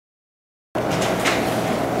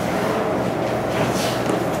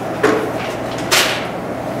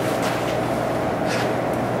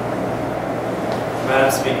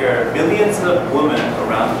Speaker, millions of women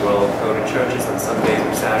around the world go to churches on Sundays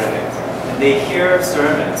or Saturdays, and they hear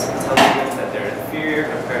sermons telling them that they're inferior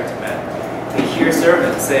compared to men. They hear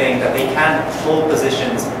sermons saying that they can't hold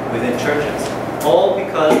positions within churches, all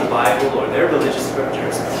because the Bible or their religious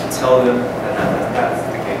scriptures tell them that that's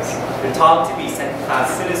the case. They're taught to be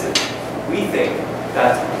second-class citizens. We think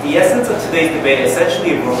that the essence of today's debate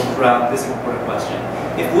essentially revolves around this important question.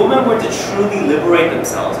 If women were to truly liberate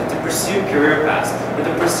themselves and to pursue career paths, or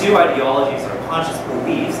to pursue ideologies or conscious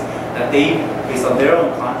beliefs that they, based on their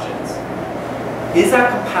own conscience, is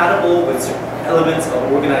that compatible with elements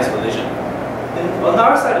of organized religion? And on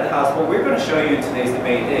our side of the house, what we're going to show you in today's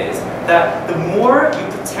debate is that the more you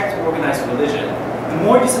protect organized religion, the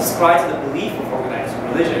more you subscribe to the belief of organized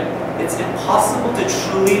religion, it's impossible to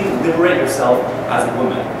truly liberate yourself as a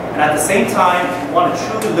woman. And at the same time, if you want to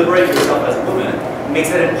truly liberate yourself as a woman, it makes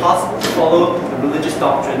it impossible to follow the religious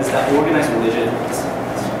doctrines that organized religion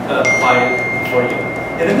applied for you.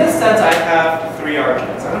 And in this sense, I have three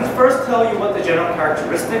arguments. I'm going to first tell you what the general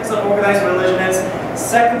characteristics of organized religion is.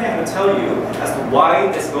 Secondly, I'm going to tell you as to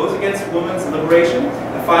why this goes against women's liberation.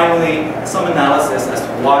 And finally, some analysis as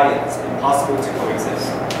to why it's impossible to coexist.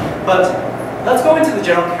 But let's go into the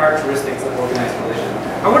general characteristics of organized religion.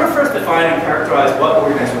 I want to first define and characterize what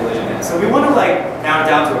organized religion is. So we want to narrow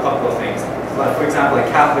down to a couple of things. Like, for example, a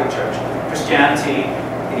Catholic Church, Christianity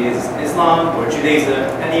is Islam or Judaism,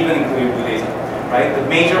 and even include Buddhism, right? The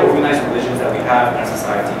major organized religions that we have in our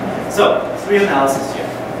society. So, three analyses here.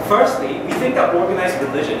 Firstly, we think that organized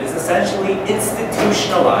religion is essentially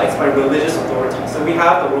institutionalized by religious authorities. So we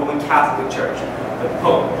have the Roman Catholic Church, the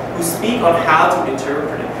Pope, who speak on how to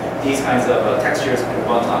interpret these kinds of textures and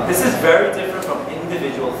whatnot. This is very different from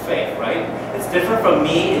individual faith, right? It's different from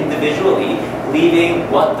me individually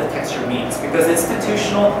believing what the texture means, because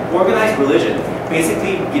institutional organized religion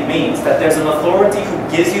basically it means that there's an authority who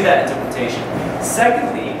gives you that interpretation.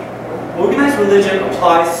 Secondly, organized religion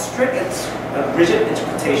applies strict and rigid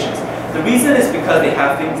interpretations. The reason is because they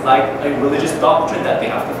have things like a religious doctrine that they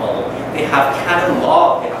have to follow. They have canon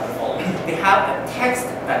law they have to follow. They have a text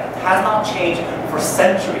that has not changed for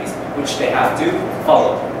centuries, which they have to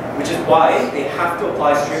follow, which is why they have to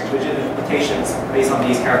apply strict, rigid interpretations based on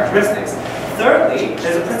these characteristics. Thirdly,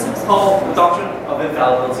 there's a principle called the doctrine of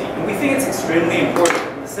infallibility, and we think it's extremely important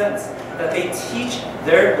in the sense that they teach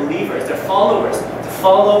their believers, their followers, to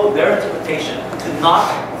follow their interpretation, to not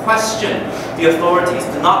question the authorities,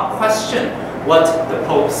 to not question what the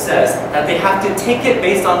Pope says, that they have to take it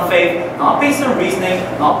based on faith, not based on reasoning,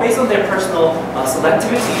 not based on their personal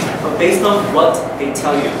selectivity, but based on what they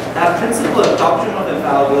tell you. That principle of doctrine of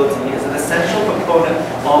infallibility is an essential component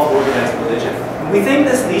of organized religion. And we think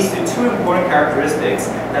this leads to two important characteristics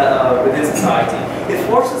within society. It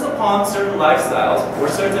forces upon certain lifestyles, or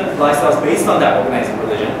certain lifestyles based on that organized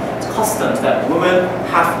religion, customs that women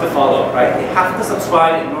have to follow, right? They have to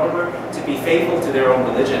subscribe in order to be faithful to their own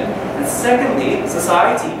religion. And secondly,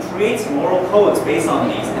 society creates moral codes based on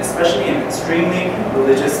these, especially in extremely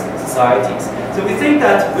religious societies. So we think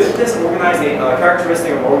that with this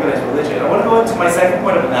characteristic of organized religion, I want to go into my second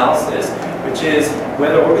point of analysis, which is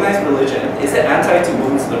whether organized religion is it anti to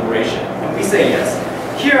women's liberation. And we say yes.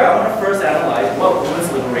 Here, I want to first analyze what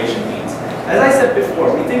women's liberation means. As I said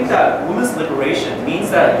before, we think that women's liberation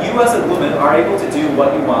means that you as a woman are able to do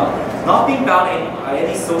what you want, not being bound by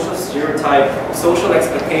any social stereotype or social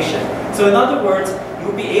expectation. So in other words, you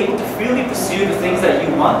will be able to freely pursue the things that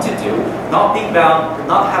you want to do, not being bound, or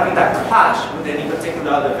not having that clash with any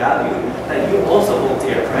particular other value that you also hold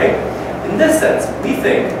dear, right? In this sense, we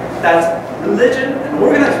think that religion and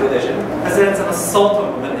organized religion presents an assault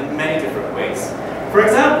on women in many different ways. For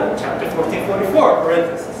example, chapter 1444,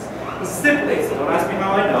 parenthesis. It stipulates, don't ask me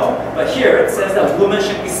how I know, but here it says that women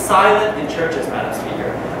should be silent in churches, Madam Speaker.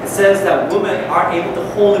 It says that women aren't able to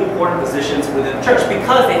hold important positions within the church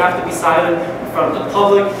because they have to be silent in front of the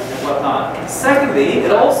public and whatnot. Secondly,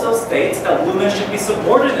 it also states that women should be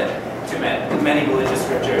subordinate to men in many religious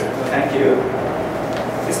scriptures. Thank you.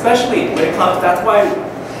 Especially when it comes, that's why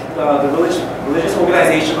the religious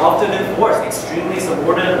organization often enforce extremely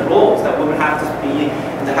subordinate roles that women have to be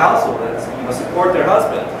in the household and support their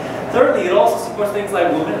husband. Thirdly, it also supports things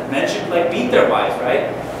like men should beat their wives, right?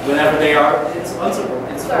 Whenever they are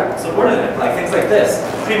subordinate, like things like this.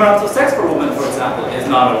 Premarital sex for women, for example, is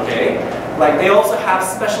not okay. Like they also have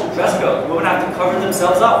special dress code. Women have to cover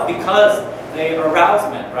themselves up because they arouse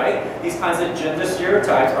men, right? These kinds of gender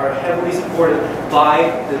stereotypes are heavily supported by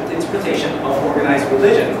the interpretation of organized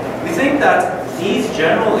religion. We think that these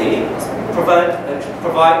generally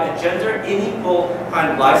provide a gender unequal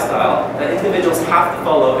kind of lifestyle that individuals have to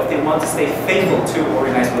follow if they want to stay faithful to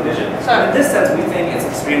organized religion. So in this sense, we think it's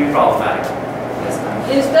extremely problematic. Yes,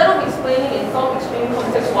 ma'am. Instead of explaining in some extreme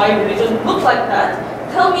context why religion looks like that,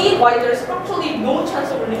 tell me why there's structurally no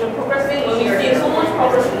chance of religion progressing when we see so much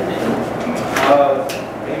progress in religion.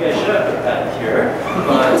 Maybe I should have put that here,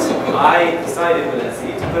 but I decided with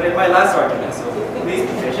NC to put in my last argument, so please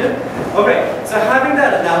be patient. Okay, so having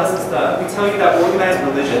that analysis done, we tell you that organized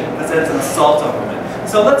religion presents an assault on women.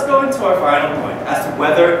 So let's go into our final point as to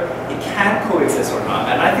whether it can coexist or not.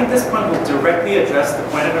 And I think this point will directly address the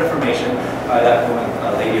point of information by that woman,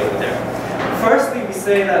 lady over there. Firstly, we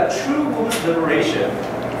say that true women's liberation,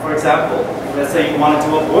 for example, let's say you want to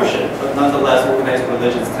do abortion, but nonetheless organized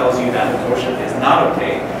religion tells you that abortion is not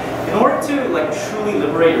okay. In order to truly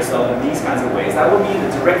liberate yourself in these kinds of ways, that would mean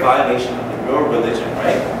a direct violation of your religion,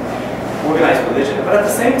 right? Organized religion. But at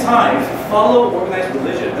the same time, if you follow organized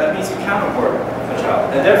religion, that means you can't abort a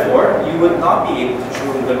child. And therefore, you would not be able to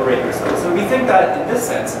truly liberate yourself. So we think that in this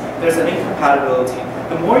sense, there's an incompatibility.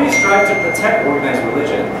 The more you strive to protect organized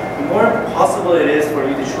religion, the more impossible it is for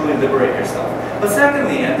you to truly liberate yourself. But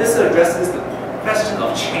secondly, and this addresses the question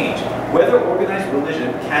of change, whether organized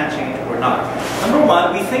religion can change or not. Number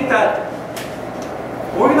one, we think that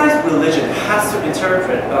organized religion has to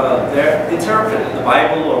interpret the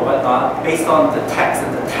Bible or whatnot based on the text.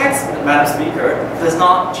 And the text, Madam Speaker, does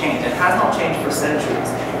not change. It has not changed for centuries.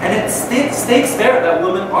 And it states there that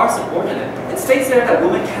women are subordinate. It states there that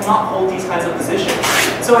women cannot hold these kinds of positions.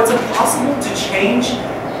 So it's impossible to change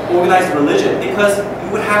organized religion because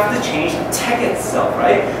you would have to change the text itself,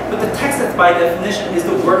 right? But the text, by definition, is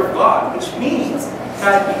the Word of God, which means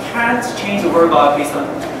that you can't change the Word of God based on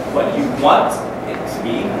what you want it to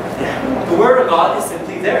be. The Word of God is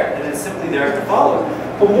simply there, and it's simply there to follow.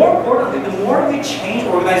 But more importantly, the more you change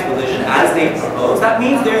organized religion as they propose, that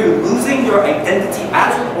means you're losing your identity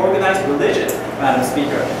as an organized religion, Madam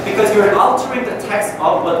Speaker, because you're altering the text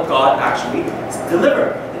of what God actually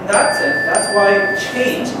delivered. In that sense, that's why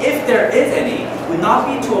change, if there is any, would not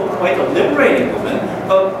be to a point of liberating women,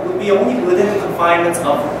 but would be only within the confinements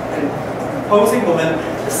of imposing women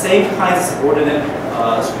the same kinds of subordinate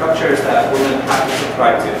structures that women have to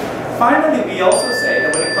subscribe to. Finally, we also say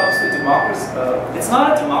that when it comes to democracy, it's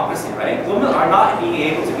not a democracy, right? Women are not being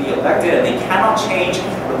able to be elected, and they cannot change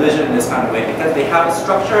religion in this kind of way because they have a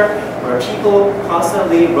structure where people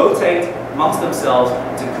constantly rotate amongst themselves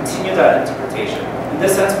to continue that interpretation. In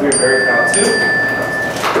this sense, we're very proud too.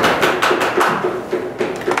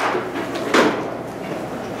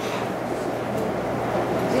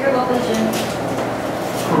 Zero opposition.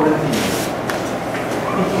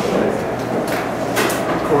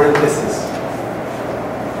 Parenthesis.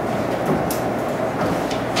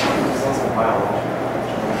 Sounds like biology.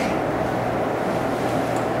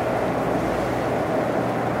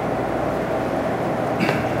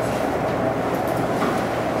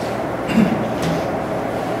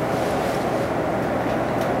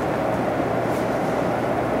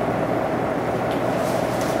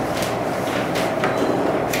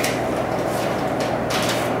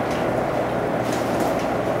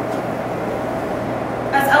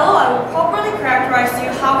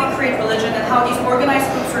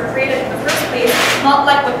 Not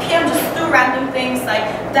like the PM just threw random things like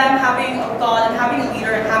them having a God and having a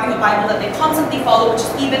leader and having a Bible that they constantly follow, which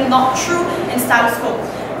is even not true in status quo.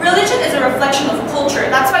 Religion is a reflection of culture.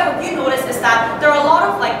 That's why what you notice is that there are a lot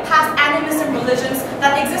of past animism religions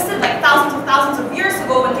that existed thousands of years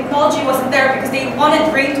ago when technology wasn't there because they wanted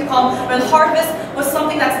rain to come, when harvest was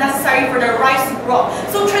something that's necessary for their rice to grow.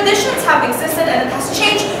 So traditions have existed and it has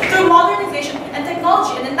changed through modernization and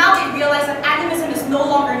technology, and then now they realize that animism is no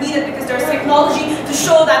longer needed because there's technology to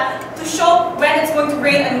show when it's going to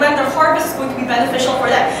rain and when their harvest is going to be beneficial for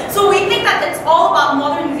them. So we think that it's all about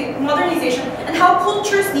modernization and how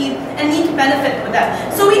cultures need to benefit with them.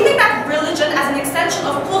 So we think that religion as an extension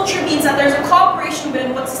of culture means that there's a cooperation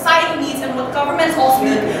between what society needs and what governments also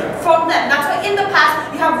need from them. That's why in the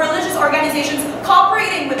past you have religious organizations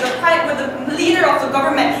cooperating with the leader of the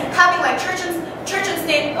government, having church and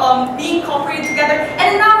state being cooperated together,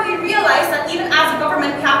 and now we realize that even as a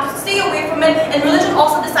government we have to stay away from it, and religion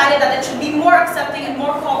also decided that it should be more accepting and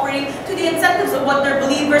more cooperating to the incentives of what their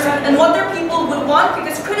believers and what their people would want,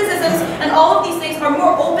 because criticisms and all of these things are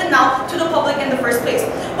more open now to the public in the first place.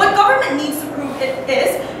 What government needs to prove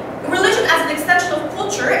is religion as an extension of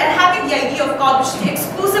culture, and having the idea of God, which is the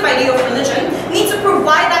exclusive idea of religion, needs to prove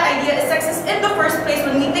why that idea is sexist in the first place,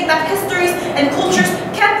 when we think that histories and cultures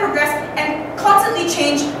can progress and constantly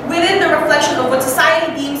change within the reflection of what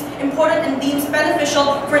society deems important and deems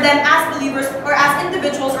beneficial for them as believers or as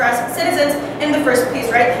individuals or as citizens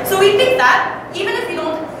think that even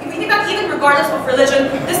regardless of religion,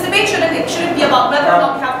 this debate shouldn't be about whether or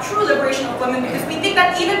not we have true liberation of women, because we think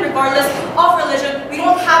that even regardless of religion, we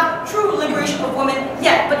don't have true liberation of women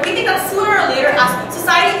yet. But we think that sooner or later, as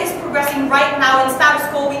society is progressing right now in status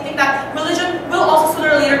quo, we think that religion will also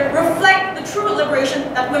sooner or later reflect the true liberation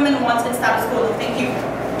that women want in status quo. Thank you.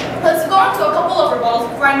 Let's go on to a couple of rebuttals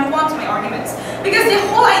before I move on to my arguments. Because the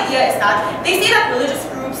whole idea is that they say that religious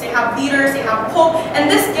groups, they have leaders, they have pope, and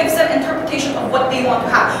this gives them interpretation of what they want to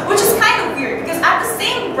have, which is kind of weird because at the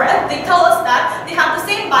same breath, they tell us that they have the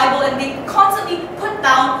same Bible and they constantly put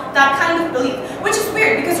down that kind of belief, which is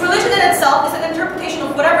weird because religion in itself is an interpretation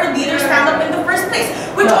of whatever leaders stand up in the first place,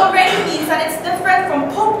 which already means that it's different from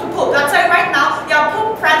pope to pope. That's why right now, you have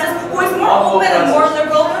Pope Francis, who is more open and more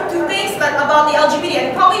liberal to things about the LGBT, and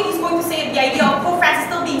probably he's going to say the idea of Pope Francis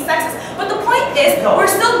still being sexist. But the point is, we're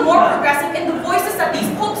still more progressive in the voices that these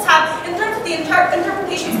popes have in terms of the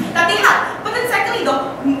interpretations that they have. But then secondly, the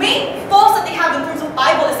main faults that they have in terms of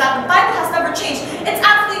Bible is that the Bible has never changed. It's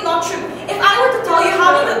absolutely not true. If I were to tell you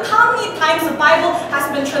how many times the Bible has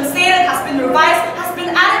been translated, has been revised, has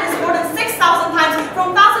been added, is more than 6,000 times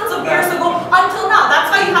from thousands of years ago until now.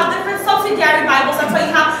 That's why you have different subsidiary Bibles. That's why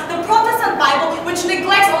you have the Protestant Bible, which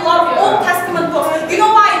neglects a lot of Old Testament books. You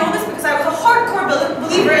know why I know this? Because I was a hardcore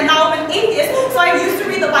believer and now I'm an atheist, so I used to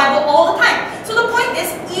read the Bible all the time. So the point is,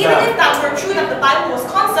 even if that were true, that the Bible was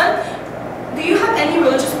constant, do you have any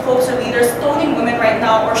religious popes or leaders stoning women right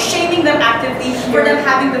now or shaming them actively for them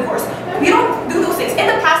having divorce? We don't do those things. In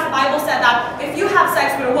the past, the Bible said that if you have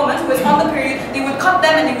sex with a woman who is on the period, they would cut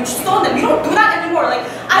them and they would stone them. We don't do that anymore. Like,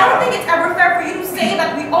 I don't think it's ever fair for you to say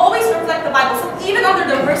that we always reflect the Bible. So even under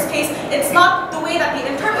the worst case, it's not the way that they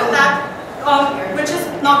interpret that, which is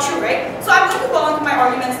not true, right? So I'm going to go on to my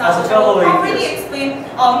arguments now, which I will already explain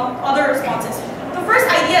other responses. The first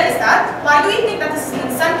idea is that, why do we think that this is an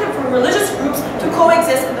incentive for religious groups to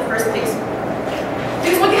coexist in the first place?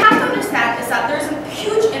 Because what you have to understand is that there's a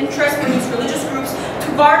huge interest for these religious groups to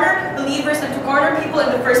garner believers and to garner people in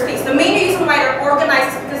the first place. The main reason why they're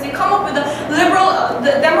organized is because they come up with a liberal,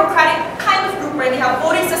 the democratic kind of group where they have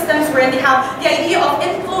voting systems, where they have the idea of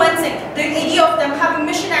influencing, the idea of them having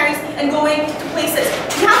missionaries and going to places.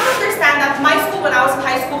 You have to understand that my school, when I was in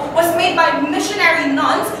high school, was made by missionary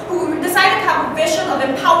nuns who decided to have a vision of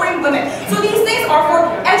empowering women. So these things are for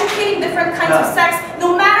educating different kinds of sex,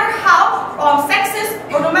 no matter how sexist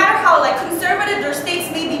or no matter how like conservative their states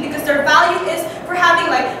may be, because their value is for having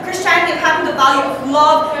like Christianity and having the value of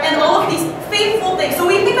love and all of these faithful things. So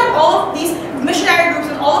we think that all of these missionary groups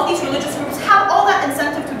and all of these religious groups have all that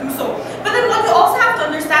incentive to do so. But then what you also have to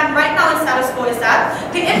understand right now in status quo is that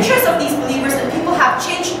the interests of these believers and people have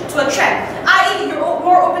changed to a trend, i.e. you're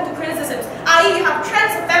more open to criticisms, i.e. you have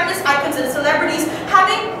trends of feminist icons and celebrities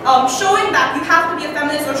having showing that you have to be a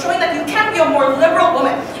feminist or showing that you can be a more liberal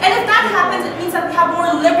woman. And if that happens, it means that we have more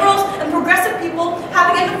liberals and progressive people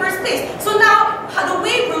having in the first place. So now the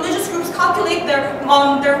way religious groups calculate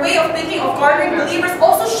their way of thinking of garnering believers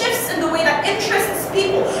also shifts in the way that interests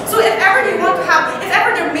people. So if ever they want to have, if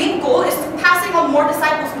ever their main goal is to passing on more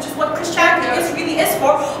disciples, which is what Christianity really is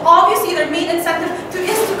for, obviously their main incentive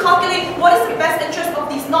is to calculate what is the best interest of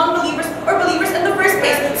these non-believers or believers in the first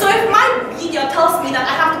place. So if my media tells me that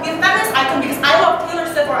I have to be a feminist icon because I love Taylor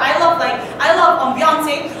Swift or I love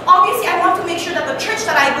Beyonce, obviously I want to make sure that the church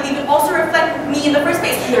that I believe in also reflects me in the first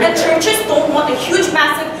place. And churches don't want a huge,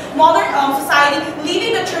 massive, modern society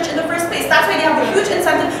leaving the church in the first place. That's why they have a huge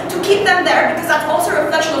incentive to keep them there, because that's also a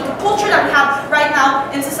reflection of the culture that we have right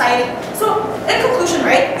now in society. So in conclusion,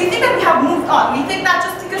 right, we think that we have moved on. We think that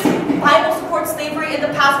just because the Bible supports slavery in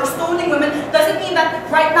the past or stoning women doesn't mean that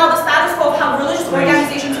right now the status quo of how religious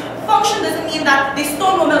organizations function doesn't mean that they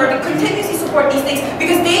stone women or they continuously support these things,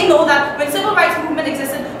 because they know that when civil rights movement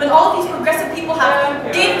existed, when all of these progressive people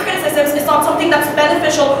have gave criticisms, it's not something that's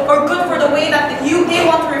beneficial or good for the way that they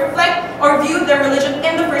want to reflect or view their religion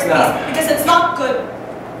in the first place, because it's not good.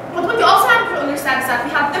 But what you also have to understand is that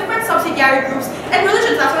we have different subsidiary groups and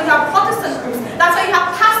religions. That's why you have Protestant groups. That's why you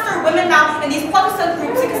have pastor women now in these Protestant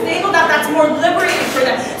groups, because they know that that's more liberating for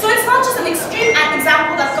them. So it's not just an extreme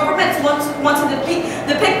example that governments want to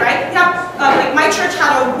depict, right? You have, like my church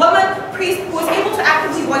had a woman priest who was able to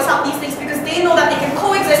actively voice out these things because they know that they can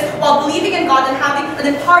coexist while believing in God and having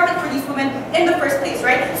an empowerment for these women in the first place,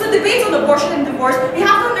 right? So debates on abortion and divorce, we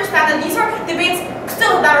have to understand that these are debates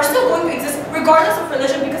that are still going to exist regardless of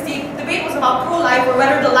religion, because the debate was about pro-life or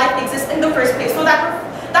whether the life exists in the first place. So that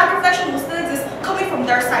reflection will still exist coming from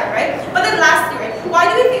their side, right? But then lastly, right, why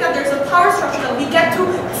do we think that there's a power structure that we get to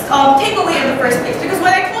take away in the first place? Because when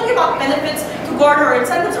I told you about benefits to garner or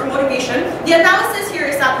incentives or motivation, the analysis here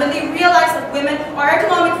is that when they realize that women are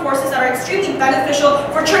economic forces that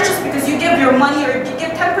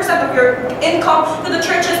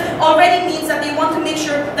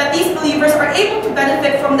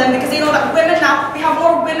from them because they know that women now, we have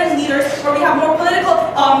more women leaders, or we have more political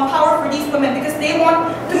power for these women because they want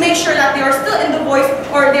to make sure that they are still in the voice,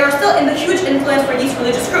 or they are still in the huge influence for these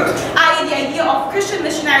religious groups. I.e. the idea of Christian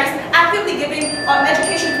missionaries actively giving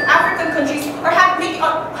education to African countries, or having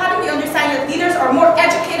me understand that leaders are more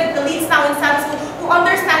educated elites now in South school who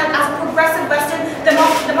understand that as a progressive Western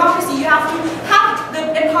democracy, you have to have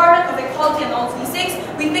the empowerment of equality and all of these things.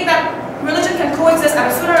 We think that religion can coexist at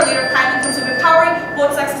a sooner or later time in terms of empowering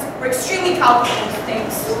both sexes. We're extremely proud of those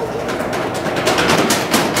things.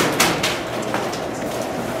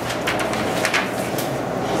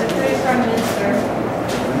 Deputy Prime Minister.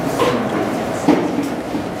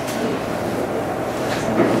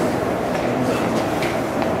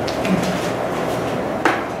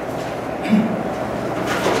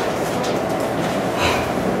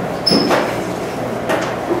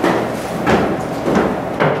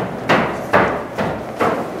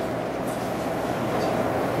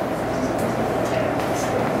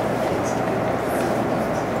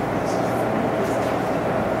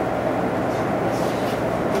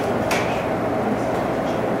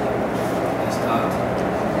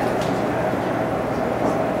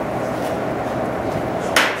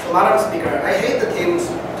 Madam Speaker, I hate the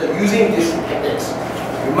teams that using these techniques.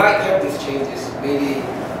 We might have these changes maybe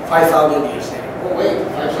 5,000 years later. Oh wait,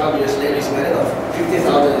 5,000 years later is not enough.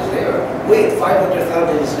 50,000 years later. Wait,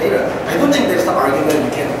 500,000 years later. I don't think there's the argument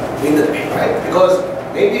we can win the debate, right? Because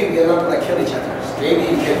maybe we are not going to kill each other.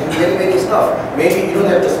 Maybe we can do many stuff. Maybe you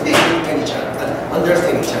don't have to speak with each other and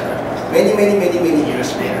understand each other. Many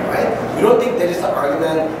years later, right? We don't think there is the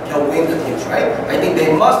argument can win the teams, right? I think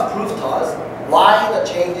they must prove to us why the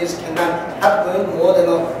changes cannot happen more than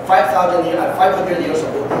 5,000 years, 500 years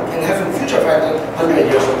ago, can happen future 500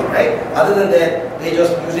 years ago, right? Other than that, they're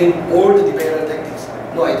just using old debater tactics.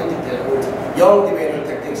 No, I don't think they're old. Young debater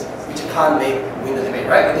tactics, which can't win the debate,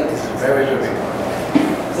 right? I think this is very big.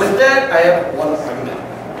 With that, I have one argument.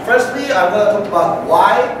 Firstly, I'm going to talk about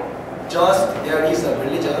why just there is a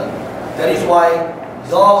religion. That is why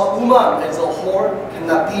the woman as a whole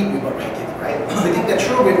cannot be liberated. Right? We think the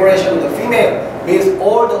true liberation of the female means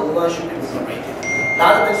all the women should be liberated.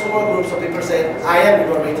 Rather than small groups of people say, I am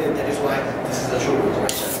liberated, that is why this is the true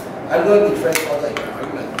liberation. I'm going to defend further in my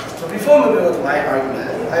argument. So before moving on to my argument,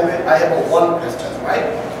 I have one question, right?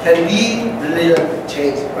 Can we religion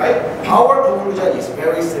change, right? Our conclusion is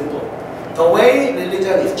very simple. The way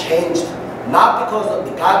religion is changed, not because of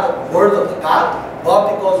the word of the God,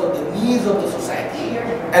 but because of the needs of the society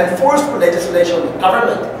and forceful legislation of the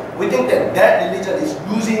government. We think that religion is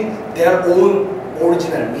losing their own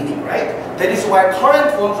original meaning, right? That is why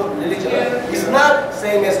current forms of religion is not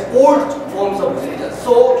same as old forms of religion.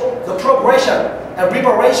 So the progression and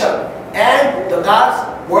liberation and the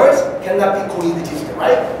God's words cannot be coexisted,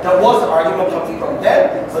 right? There was an argument coming from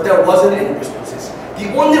them, but there wasn't any responses.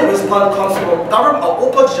 The only response comes from government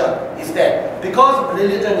opposition is that because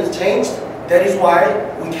religion is changed, that is why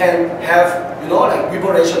we can have, like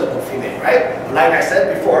liberation of the female, right? Like I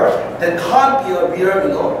said before, there can't be a real,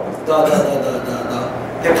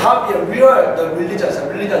 there can't be a real, the religion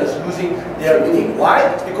is losing their meaning. Why?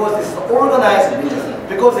 It's because it's an organized religion,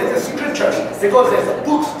 because it's a scriptures, because there's a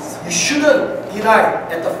books. You shouldn't deny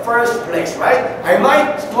at the first place, right? I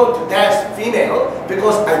might turn to that female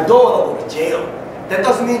because I don't want to go to jail. That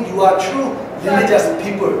doesn't mean you are true religious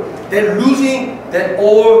people. They're losing their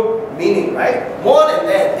old meaning, right? More than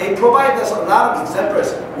that, they provide us a lot of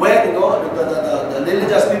examples where the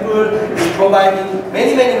religious people is providing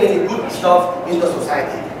many good stuff in the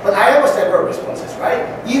society. But I have several responses, right?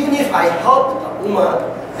 Even if I help a woman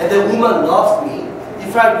and the woman loves me,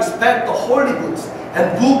 if I respect the holy books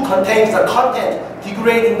and book contains the content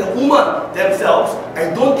degrading the woman themselves,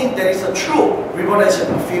 I don't think there is a true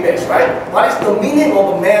liberation of females, right? What is the meaning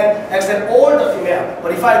of a man except all the female?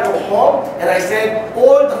 But if I go home and I say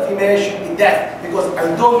all the females should be dead because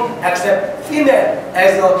I don't accept female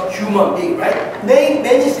as a human being, right?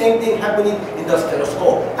 Many same thing happening in the status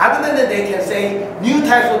quo. Other than that, they can say new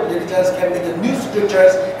types of religions can make the new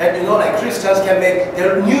scriptures, and like Christians can make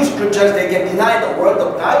their new scriptures, they can deny the word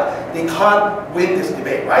of God, they can't win this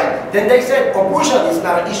debate, right? Then they said abortion is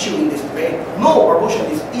not an issue in this debate. No, abortion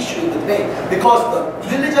is an issue in the debate because the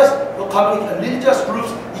religious groups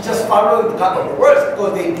is just following the God of the words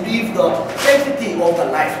because they believe the sanctity of the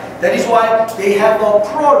life. That is why they have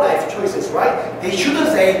pro-life choices, right? They shouldn't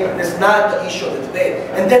say that's not the issue of the debate.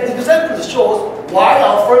 And that example shows why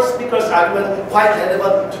our first speaker's argument is quite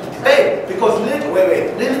relevant to the explain. Because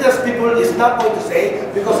religious people is not going to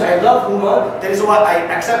say, because I love women, that is why I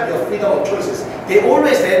accept your freedom of choices. They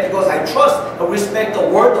always say, because I trust and respect the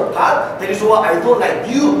word of God, that is why I don't like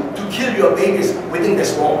you to kill your babies within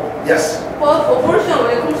this wall. Yes? But abortion,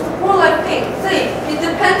 when it comes to pro-life thing, say, it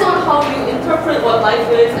depends on how you interpret what life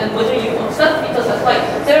is and whether you accept fetus as life.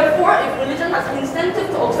 Therefore, if religion has incentive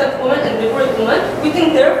to accept women and liberate women, we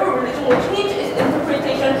think therefore religion will change its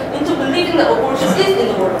interpretation into believing that abortion is in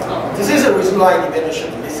the word of God. This is the reason why you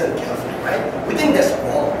should listen carefully, right? We think that's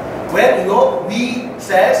wrong. When, we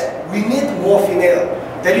says we need more female.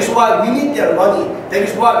 That is why we need their money. That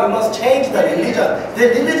is why we must change the religion.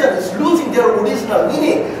 The religion is losing their original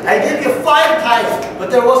meaning. I gave you 5 times,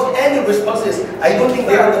 but there wasn't any responses. I don't think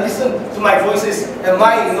they are going to listen to my voices and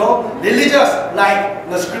my, religious like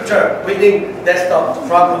the scripture. We think that's the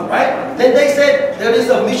problem, right? Then they said there is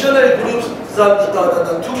a missionary groups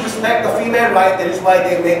to respect the female right. That is why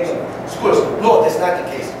they make the schools. No, that's not the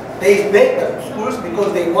case. They make the schools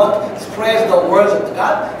because they want to spread the words of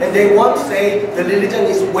God, and they want to say the religion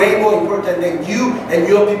is way more important than you and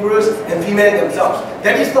your peoples and female themselves.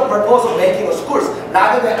 That is the purpose of making a schools.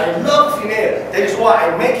 Rather than I love female, that is why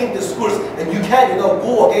I'm making the schools, and you can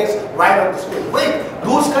go against right of the school. Wait,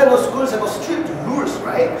 those kind of schools have a strict rules,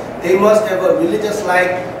 right? They must have a religious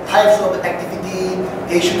like types of activity.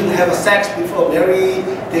 They shouldn't have a sex before marriage.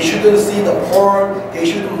 They shouldn't see the porn. They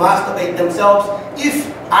shouldn't masturbate themselves.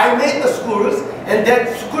 If I made the schools, and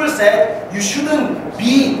that school said you shouldn't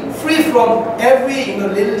be free from every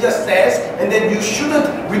religious sense, and then you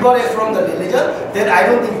shouldn't liberate from the religion, then I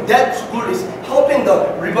don't think that school is helping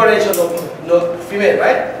the liberation of female,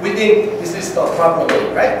 right? We think this is the problem,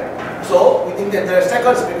 right? So we think that the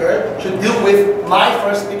second speaker should deal with my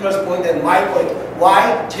first speaker's point and my point.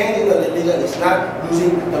 Why changing the religion is not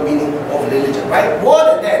losing the meaning of religion, right? More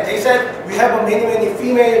than that, they said we have many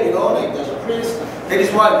female, like there's a priest. That is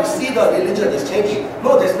why we see the religion is changing.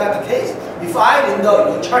 No, that's not the case. If I'm in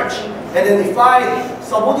the church, and then if I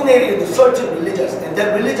subordinated to certain religions, and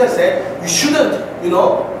that religion said you shouldn't,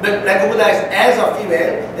 recognize as a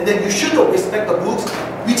female, and then you should respect the books,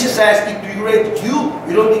 which says it degrades you,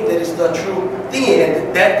 we don't think that is the true thing,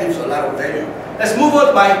 and that gives a lot of value. Let's move on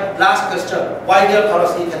to my last question. Why their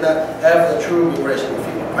policy cannot have the true liberation of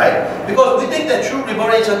female, right? Because we think that true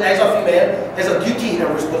liberation as a female has a duty and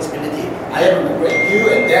responsibility. I have to liberate you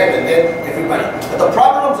and then everybody. But the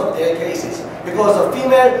problems of their cases, because a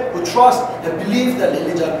female who trusts and believes the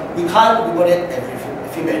religion, we can't liberate every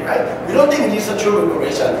female, right? We don't think it is a true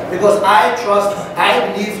liberation because I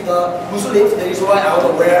believe the Muslims, that is why I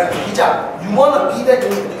want to wear hijab. You want to be that,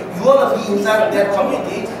 you want to be inside of that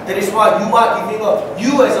community, that is why you are giving up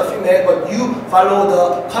you as a female, but you follow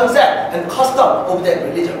the concept and custom of that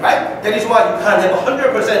religion, right? That is why you can't have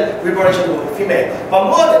 100% liberation of a female.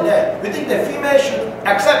 But more than that, we think that female should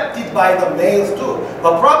accept it by the males too.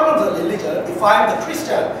 But problems of religion, if I'm the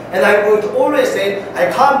Christian, and I'm going to always say,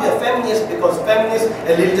 I can't be a feminist because feminist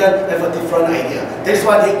and religion have a different idea. That is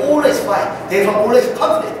why they always fight. They have always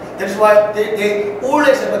conflict. That is why they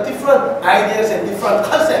always have a different ideas and different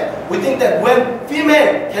concept. We think that when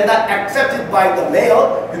female cannot accept it by the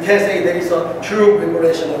male, you can say there is a true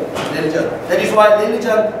liberation of religion. That is why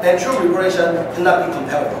religion and true liberation cannot be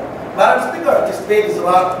comparable. Madam Speaker, this debate is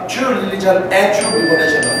about true religion and true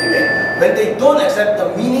liberation of female. When they don't accept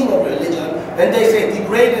the meaning of religion, when they say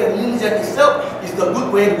degrading religion itself is the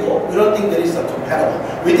good way to go, we don't think there is a comparable.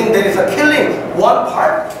 We think there is a killing one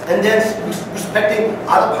part and then respecting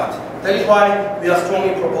other parts. That is why we are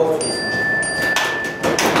strongly proposed to this motion.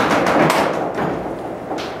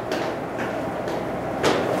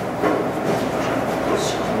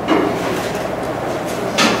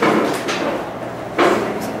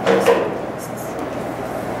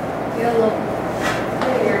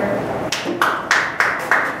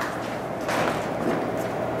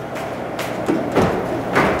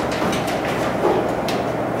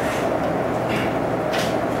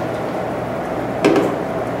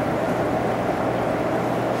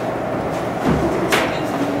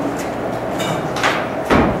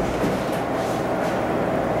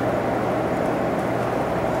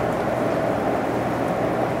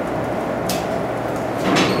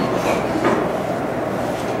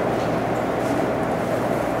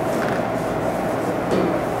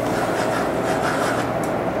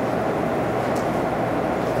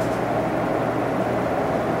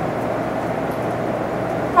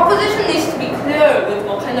 Proposition needs to be clear with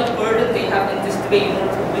what kind of burden they have in this debate in order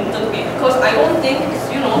to win the debate. Because I don't think it's,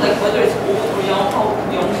 like whether it's old or young, how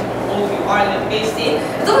young or old you are in the debate scene.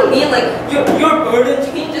 It doesn't mean like your burden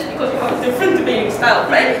changes because you have a different debating style,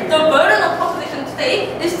 right? The burden of proposition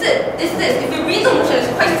today is this. If you read the motion,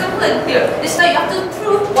 it's quite simple. simple and clear. It's that you have to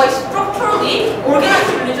prove why structurally organized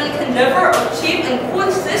religion can never achieve and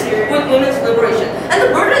coexist with women's liberation. And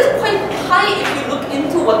the burden is quite high if you look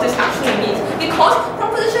into what this actually means, because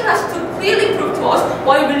proposition has to clearly prove to us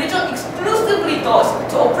why religion exclusively does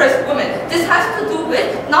to oppress women. This has to do with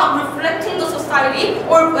not reflecting the society,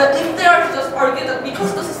 or if they are just argue that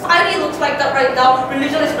because the society looks like that right now,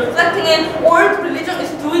 religion is reflecting it, or religion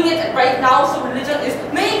is doing it right now, so religion is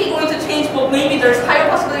maybe going to change, but maybe there's higher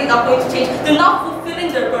possibility not going to change. They're not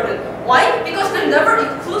fulfilling their burden. Why? Because they're never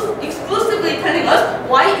exclusively telling us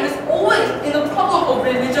why it is always in the problem of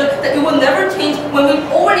religion that it will never change, when we've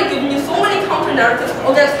already given you so many counter-narratives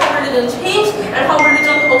against how religion changed and how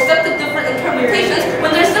religion accepted different interpretations,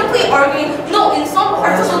 when they're simply arguing, no, in some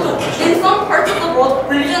parts of the world,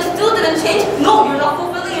 religion still didn't change. No, you're not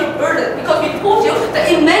fulfilling your burden, because we told you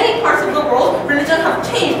that in many parts of the world, religion have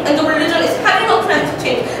changed, and the religion is having a trend to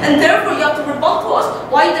change, and therefore you have to rebut to us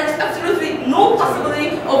why there's absolutely no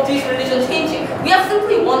possibility of these religions changing. We have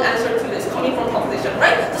simply one answer to this coming from proposition,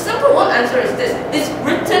 right? The simple one answer is this: it's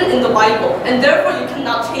written in the Bible, and therefore you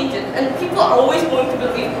cannot change it, and people are always going to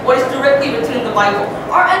believe what is directly written in the Bible.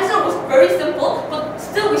 Our answer was very simple, but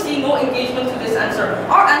still we see no engagement to this answer.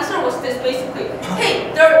 Our answer was this, basically: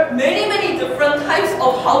 hey, there are many different types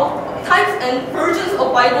and versions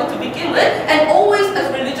of Bible to begin with, and always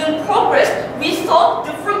as religion progressed, we saw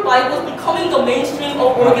different Bibles becoming the mainstream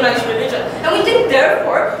of organized religion. And we think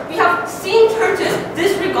therefore, we have seen churches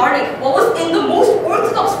disregarding what was in the most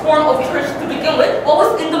orthodox form of church to begin with, what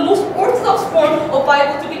was in the most orthodox form of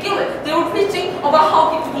Bible to begin with. They were preaching about how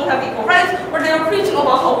people don't have equal rights, or they were preaching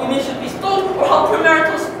about how women should be stoned, or how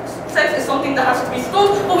premarital sex is something that has to be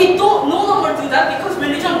stoned, but we don't no longer do that because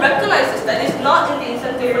religion recognizes that it's not in the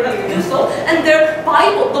incentive for them to do so, and their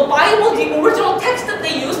Bible, the original text that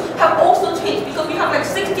they use, have also changed, because we have like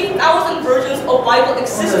 60,000 versions of Bible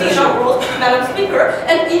existing in our world, Madam Speaker,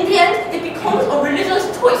 and in the end, it becomes a religion's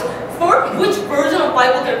choice for which version of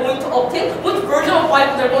Bible they're going to obtain, which version of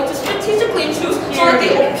Bible they're going to strategically choose, so that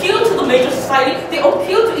they appeal to the major society, they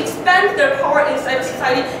appeal to expand their power inside the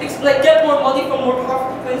society, like get more money from more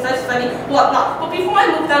powerful people inside society, whatnot. But before I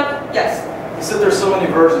move them, yes? You said there's so many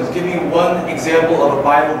versions. Give me one example of a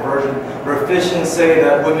Bible version where Christians say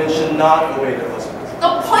that women should not await their husbands.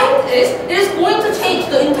 The point is, it is going to change.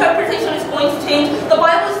 The interpretation is going to change. The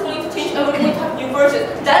Bible is going to change, and we're going to have new versions.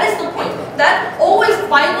 That is the point. That always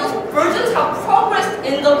Bible's versions have progressed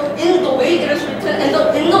in the way it is written and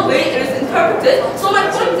in the way it is interpreted. So my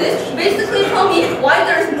point is, basically tell me why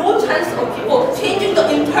there is no chance of people changing the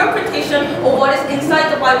interpretation of what is inside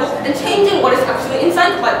the Bible and changing what is actually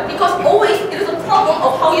inside the Bible. Because always it is a problem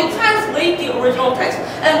of how you translate the original text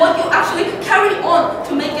and what you actually carry on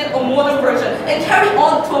to make it a modern version and carry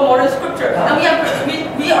on to a modern scripture. And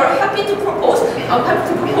we are happy to propose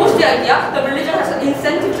the idea that religion has an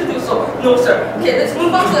incentive to do so. No, sir. Okay, let's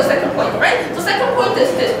move on to the second point, right? The second point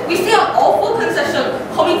is this. We see an awful concession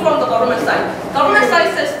coming from the government side. Government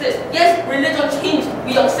side says this: yes, religion changed,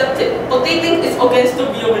 we accept it, but they think it's against the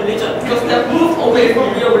real religion because we have moved away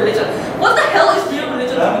from real religion. What the hell is real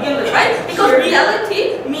religion to begin with, right? Because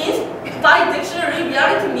reality means, by dictionary,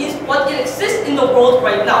 reality means what it exists in the world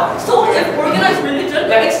right now. So if organized religion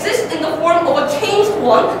exists in the form of a changed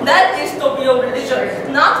one, that is the real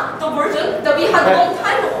religion, not the version that we had a long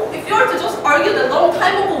time ago. If you were to just argue that a long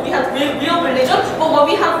time ago we had real religion, but what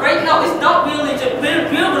we have right now is not real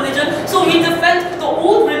religion, so we defend the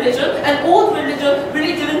old religion, and old religion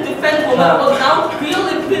really didn't defend women, but now real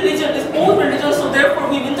religion is old religion, so therefore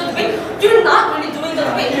we win the debate. You're not really doing the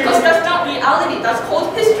debate because that's not reality, that's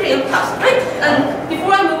called history and past, right? And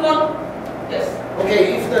before I move on, yes?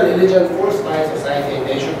 Okay, if the religion forced by society and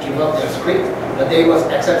they should give up their script, but they must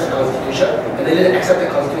accept the constitution, and they didn't accept the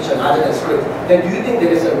constitution rather than script, then do you think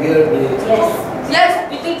there is a real meaning?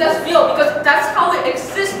 Yes, we think that's real because that's how it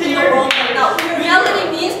exists in the world right now.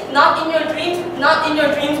 Reality means not in your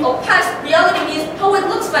dreams of past. Reality means how it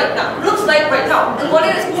looks like right now, and what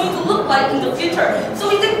it is going to look like in the future.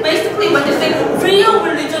 So we think basically when they say real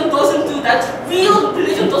religion doesn't do that,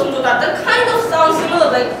 that kind of sounds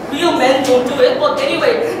similar like real men don't do it, but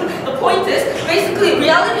anyway, the point is, basically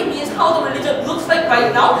reality means how the religion looks like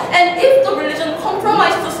right now, and if the religion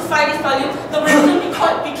compromised the society's value, the religion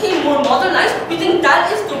became more modernized, we think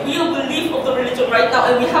that is the real belief of the religion right now,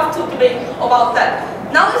 and we have to debate about that.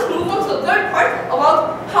 Now let's move on to the third part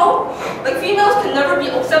about how females can never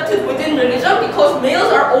be accepted within religion because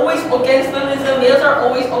males are always against feminism, males are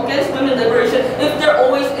always against women liberation if they're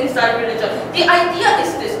always inside religion. The idea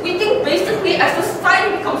is this: we think basically as the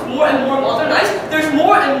society becomes more and more modernized, there's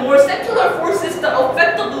more and more secular forces that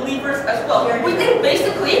affect the believers as well. We think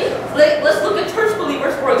basically, let's look at church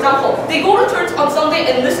believers for example, they go to church on Sunday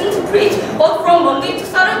and listen to preach, but from Monday to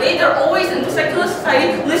Saturday, they're always in the secular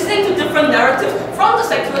society listening to different narratives from the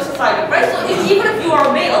secular society, right? So even if you are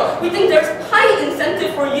a male, we think there's high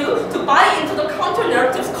incentive for you to buy into the counter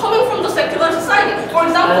narratives coming from the secular society. For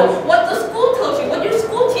example, what the school tells you, what your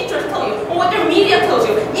school teachers tell you, or what your media tells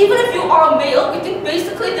you. Even if you are a male, we think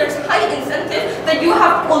basically there's high incentive that you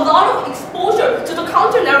have a lot of exposure to the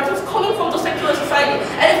counter narratives coming from the secular society.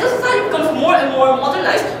 And if the society becomes more and more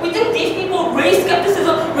modernized, we think these people raise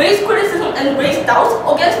skepticism, raise criticism, and raise doubts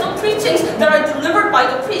against the preachings that are delivered by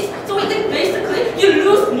the priest. So we think basically you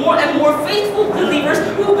lose more and more faithful believers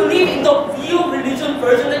who believe in the real religion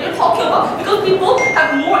version that you're talking about, because people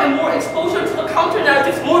have more and more exposure to the counter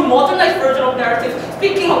narratives, more modernized version of narratives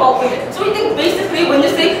speaking about women. So we think basically when you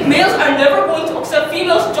say males are never going to accept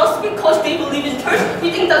females just because they believe in church, we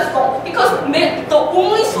think that's wrong, because the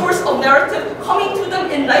only source of narrative coming to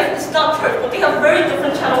them in life is not church, but they have very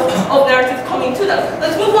different channels of narrative coming to them.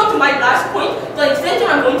 Let's move on to my last point, the extension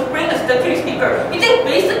I'm going to bring as deputy speaker. We think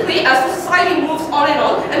basically as the society moves on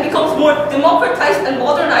and becomes more democratized and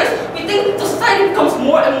modernized, we think the society becomes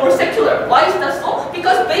more and more secular. Why is that so?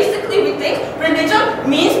 Because basically we think religion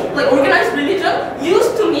means, like organized religion,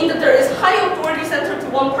 used to mean that there is high authority centered to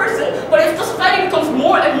one person, but if the society becomes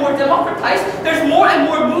more and more democratized, there's more and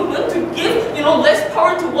more movement to give, less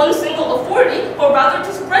power to one single authority, but rather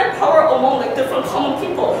to spread power among like different common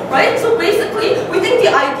people, right? So basically, we think the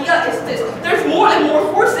idea is this: there's more and more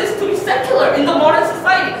forces to be secular in the modern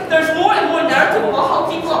society. There's more and more narrative about how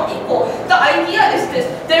people are equal. The idea is this: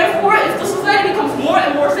 therefore, if the society becomes more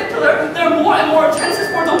and more secular, there are more and more chances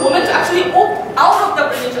for the woman to actually opt out of the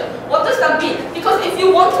religion. What does that mean? Because if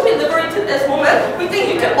you want to be liberated as women, we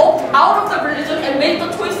think you can opt out of the religion and make the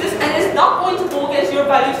choices, and it's not going to go against your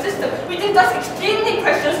value system. We think that's extremely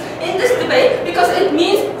precious in this debate, because it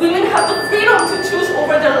means women have the freedom to choose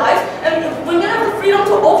over their lives, and women have the freedom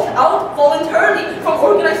to opt out voluntarily from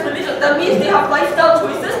organized religion. That means they have lifestyle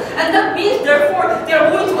choices, and that means therefore they are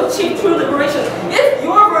going to achieve true liberation. If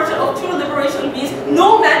your version of true liberation means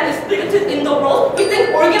no man is bigoted in the world, we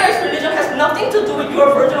think organized religion has nothing to do with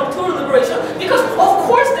your version of true liberation, because of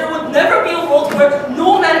course there would never be a world where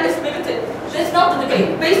no man is bigoted. That's not the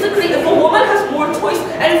debate. Basically, if a woman has more choice,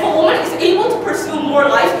 and if a woman is able to pursue more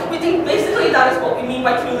life, we think basically that is what we mean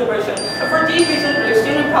by true liberation. And for these reasons, we're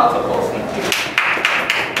extremely proud to oppose. Thank you.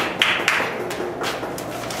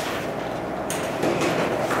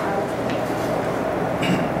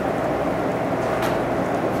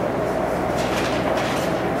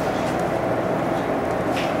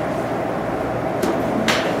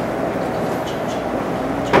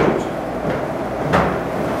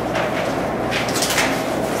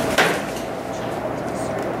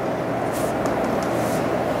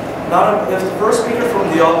 Now, if the first speaker from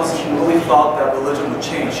the opposition really thought that religion would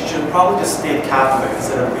change, she should probably just stay Catholic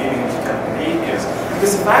instead of leaving into kind of an atheist.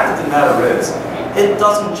 Because the fact of the matter is, it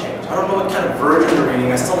doesn't change. I don't know what kind of version you're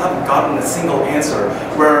reading. I still haven't gotten a single answer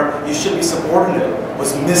where you should be subordinate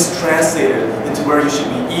was mistranslated into where you should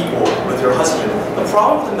be equal with your husband. The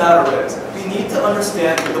problem with the matter is, we need to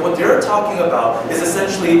understand that what they're talking about is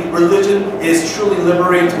essentially religion is truly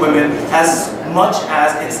liberating women as much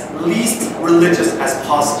as it's least religious as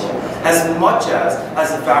possible. As much as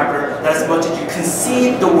the factor that as much as you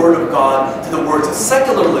concede the word of God to the words of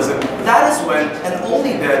secularism, that is when, and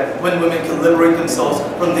only then, when women can liberate themselves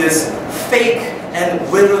from this fake and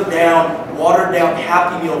withered down, watered down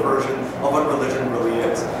Happy Meal version of what religion really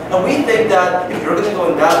is. And we think that if you're going to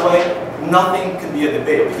go in that way, nothing can be a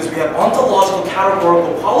debate, because we have ontological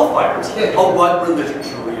categorical qualifiers of what religion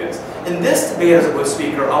truly is. In this debate as a good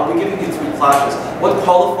speaker, I'll be giving you three classes. What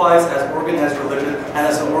qualifies as organized religion and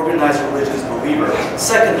as an organized religious believer.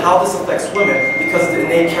 Second, how this affects women because of the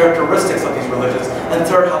innate characteristics of these religions. And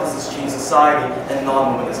third, how does this change society and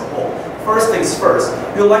non-women as a whole. First things first,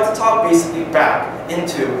 we would like to talk basically back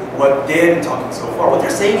into what they've been talking so far. What they're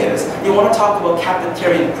saying is, they want to talk about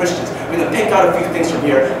Capitarian Christians. We're going to pick out a few things from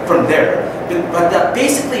here, from there. But that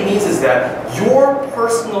basically means is that your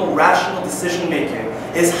personal rational decision making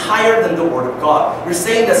is higher than the Word of God. You're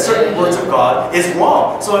saying that certain words of God is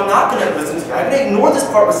wrong. So I'm not going to listen to that. I'm going to ignore this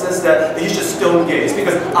part where it says that you should stone gays,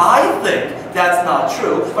 because I think that's not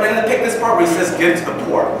true. But I'm going to pick this part where he says give to the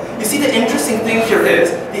poor. You see, the interesting thing here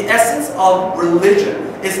is, the essence of religion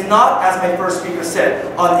is not, as my first speaker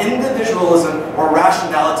said, on individualism or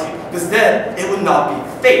rationality, because then it would not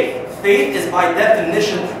be faith. Faith is by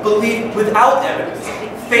definition belief without evidence.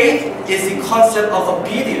 Faith is the concept of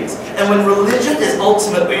obedience. And when religion is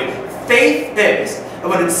ultimately faith-based, And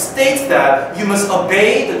when it states that you must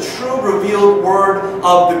obey the true revealed word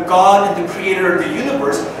of the God and the creator of the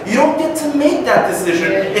universe, you don't get to make that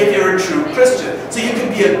decision if you're a true Christian. So you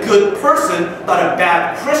can be a good person, not a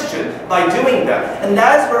bad Christian, by doing that. And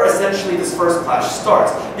that is where essentially this first clash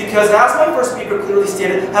starts. Because as my first speaker clearly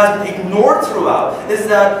stated, has been ignored throughout, is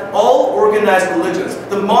that all organized religions,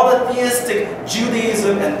 the monotheistic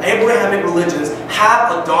Judaism and Abrahamic religions,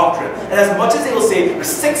 have a doctrine. And as much as they will say there's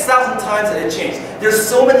 6,000 times that it changed, there's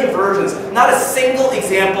so many versions, not a single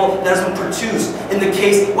example that has been produced in the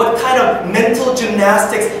case what kind of mental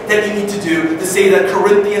gymnastics that you need to do to say that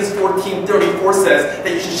Corinthians 14:34 says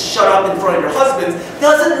that you should shut up in front of your husbands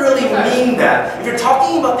doesn't really mean that. If you're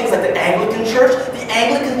talking about things like the Anglican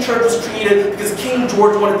Church was created because King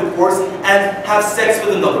George wanted to divorce and have sex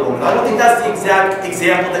with another woman. I don't think that's the exact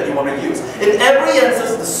example that you want to use. In every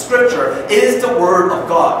instance, the scripture is the word of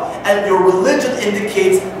God. And your religion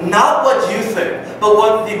indicates not what you think, but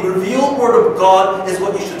what the revealed word of God is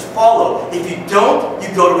what you should follow. If you don't,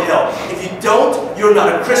 you go to hell. If you don't, you're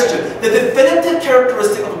not a Christian. The definitive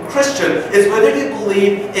characteristic of a Christian is whether you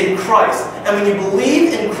believe in Christ. And when you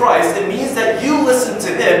believe in Christ, it means that you listen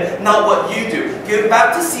to Him, not what you do. Give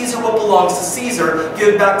back to Caesar what belongs to Caesar.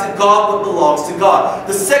 Give back to God what belongs to God.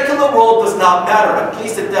 The secular world does not matter. And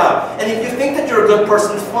please sit down. And if you think that you're a good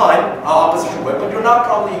person, fine, opposition way, but you're not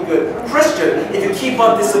probably a good Christian if you keep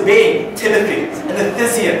on disobeying Timothy and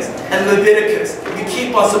Ephesians and Leviticus. If you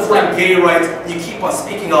keep on supporting gay rights, and you keep on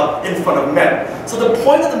speaking up in front of men. So the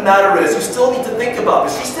point of the matter is, you still need to think about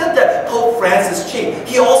this. She said that Pope Francis changed.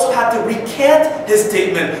 He also had to recant his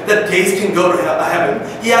statement that gays can go to heaven.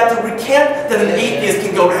 He had to recant that an atheist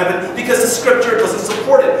can go to heaven because the scripture doesn't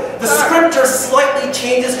support it. The scripture slightly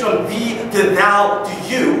changes from thee to thou to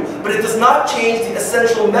you, but it does not change the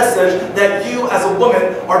essential message that you as a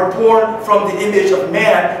woman are born from the image of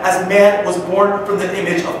man, as man was born from the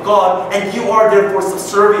image of God, and you are therefore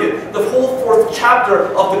subservient. The whole 4th chapter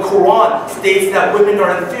of the Quran states that women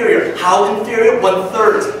are inferior. How inferior?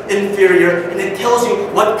 1/3 inferior, and it tells you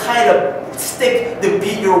what kind of stick to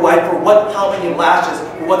beat your wife, or how many lashes,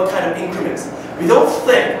 or what kind of increments. We don't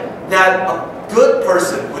think that a good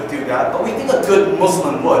person would do that, but we think a good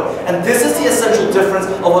Muslim would. And this is the essential difference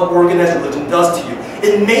of what organized religion does to you.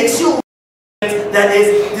 It makes you that is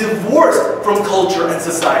divorced from culture and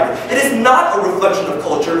society. It is not a reflection of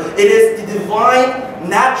culture. It is the divine,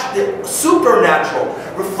 the supernatural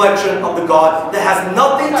reflection of the God that has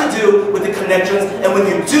nothing to do with the connections. And when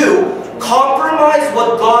you do compromise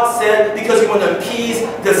what God said because you want to appease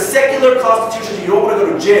the secular constitution, you don't want to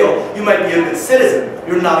go to jail, you might be a good citizen.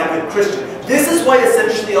 You're not a good Christian. This is why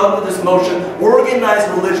essentially under this motion, organized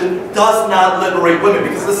religion does not liberate women.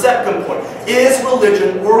 Because the second point, is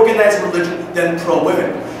religion, organized religion, then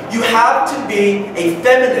pro-women? You have to be a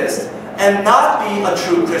feminist and not be a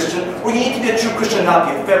true Christian, or you need to be a true Christian and not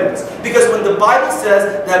be a feminist. Because when the Bible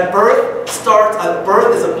says that birth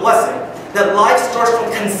is a blessing, that life starts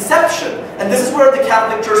from conception, and this is where the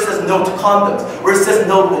Catholic Church says no to condoms, where it says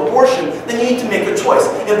no to abortion, then you need to make a choice.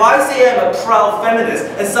 If I say I'm a proud feminist,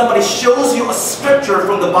 and somebody shows you a scripture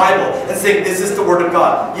from the Bible and saying, is this the word of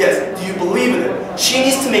God? Yes. Do you believe in it? She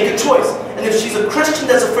needs to make a choice. And if she's a Christian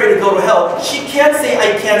that's afraid to go to hell, she can't say,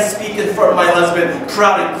 I can't speak in front of my husband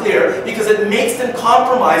proud and clear, because it makes them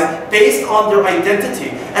compromise based on their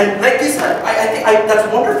identity. And like you said, I think that's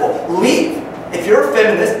wonderful. Leave. If you're a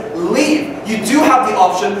feminist, leave. You do have the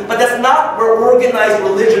option, but that's not where organized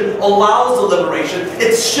religion allows the liberation.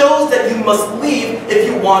 It shows that you must leave if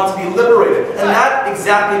you want to be liberated. And that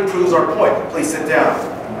exactly proves our point. Please sit down.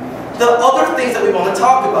 The other things that we want to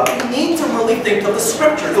talk about, you need to really think of the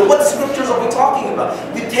scriptures. So what scriptures are we talking about?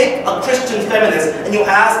 You take a Christian feminist and you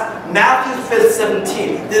ask Matthew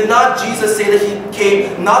 5:17. Did not Jesus say that He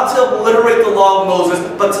came not to obliterate the law of Moses,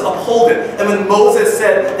 but to uphold it? And when Moses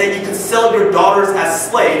said that you could sell your daughters as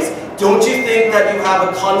slaves, don't you think that you have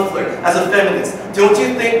a conflict as a feminist? Don't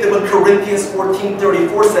you think that when Corinthians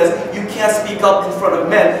 14:34 says you can't speak up in front of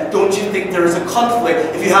men, don't you think there is a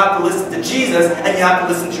conflict if you have to listen to Jesus and you have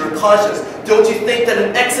to listen to your conscience? Don't you think that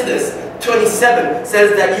in Exodus 27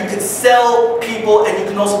 says that you could sell people and you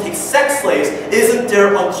can also take sex slaves? Isn't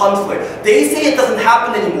there a conflict? They say it doesn't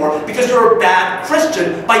happen anymore because you're a bad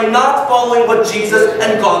Christian by not following what Jesus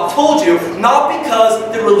and God told you, not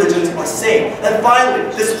because the religions are sane. And finally,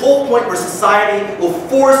 this whole point where society will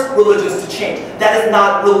force religions to change. That is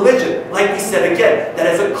not religion. Like we said again,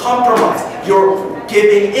 that is a compromise. You're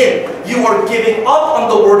giving in. You are giving up on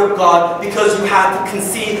the word of God because you have to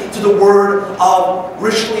concede to the word of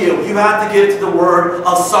Richelieu. You have to give to the word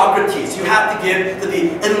of Socrates. You have to give to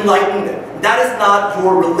the Enlightenment. That is not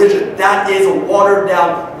your religion. That is a watered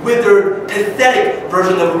down withered, pathetic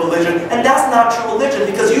version of a religion, and that's not true religion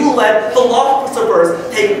because you let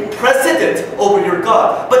philosophers take precedent over your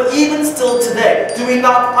God. But even still today, do we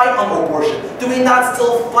not fight on abortion? Do we not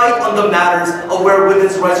still fight on the matters of where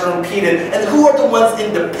women's rights are impeded? And who are the ones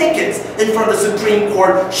in the pickets in front of the Supreme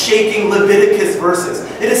Court shaking Leviticus verses?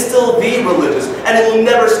 It is still the religious, and it will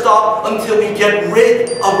never stop until we get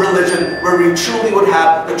rid of religion, where we truly would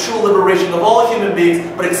have the true liberation of all human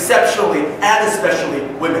beings, but exceptionally and especially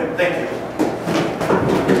women. Thank you.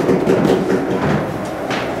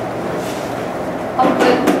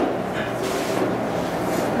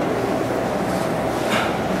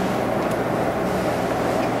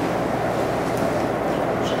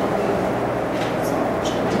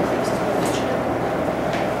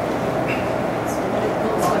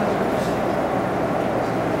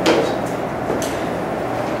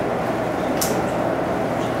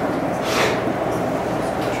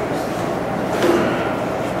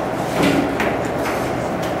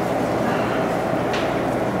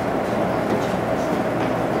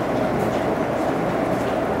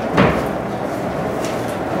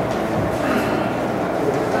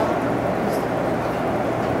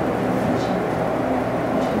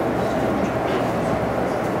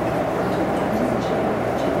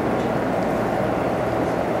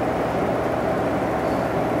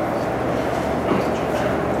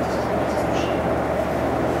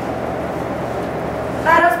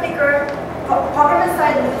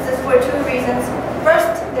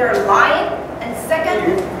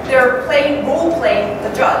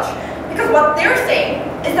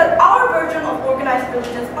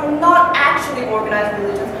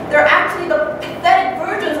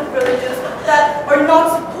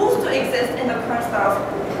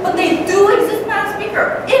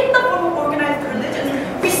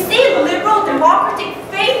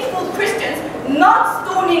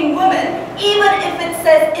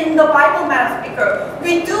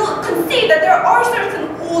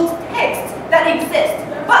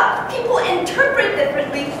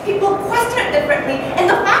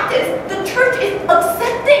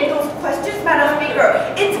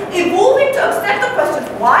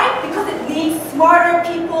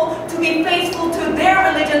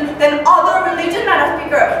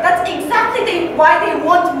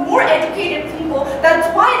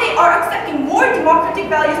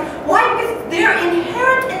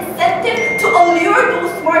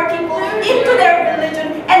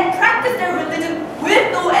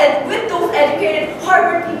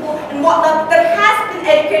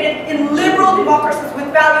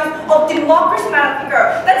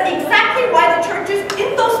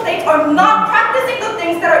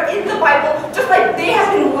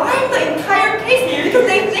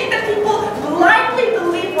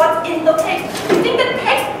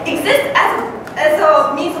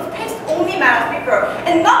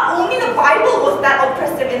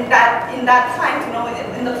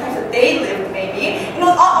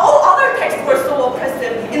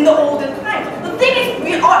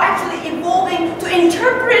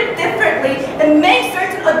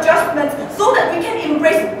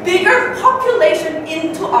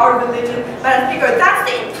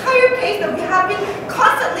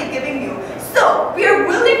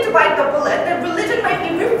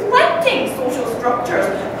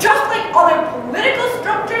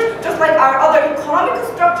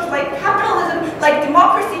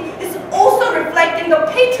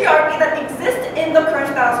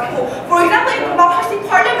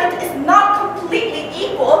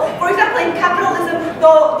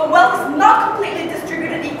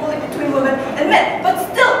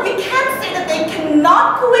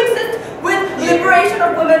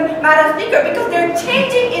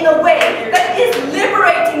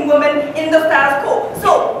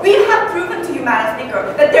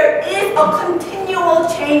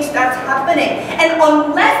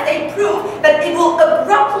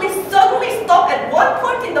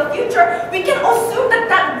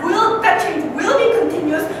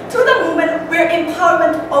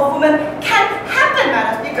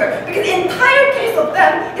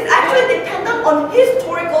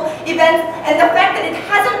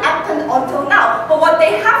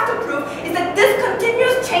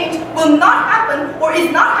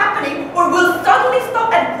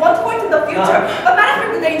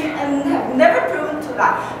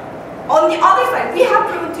 On the other side, we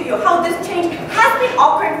have proven to you how this change has been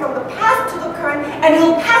occurring from the past to the current and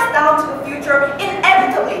will pass down to the future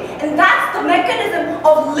inevitably. And that's the mechanism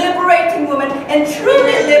of liberating women and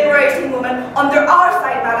truly liberating women under our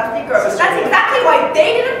side, Madam Speaker. That's exactly why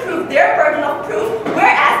they didn't prove their burden of proof,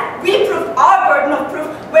 whereas we proved our burden of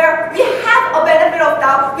proof, where we have a benefit of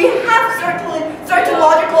doubt, we have certain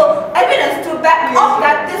logical evidence to back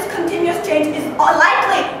that this continuous change is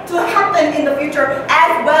likely to happen in the future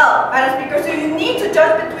as well, Madam Speaker. So you need to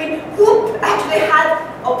judge between who actually has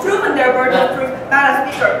proven their burden of proof,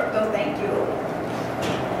 Madam Speaker. No, thank you.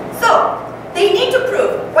 So, they need to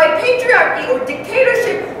prove why patriarchy or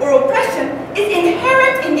dictatorship or oppression is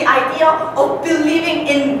inherent in the idea of believing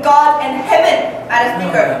in God and heaven, Madam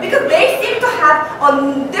Speaker. Because they seem to have a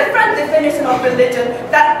different definition of religion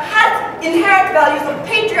that has inherent values of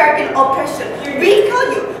patriarchy and oppression. We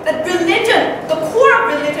tell you that religion, the core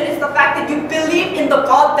of religion is the fact that you believe in the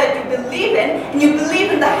God that you believe in, and you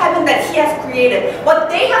believe in the heaven that He has created. What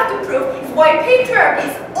they have to prove is why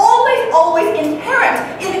patriarchy is always inherent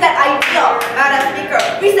in that idea, Madam Speaker.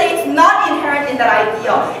 We say it's not inherent in that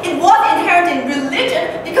idea. It was inherent in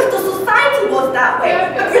religion because the society was that way.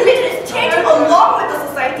 But religion is changing along with the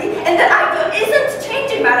society, and that idea isn't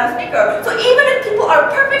changing, Madam Speaker. So even if people are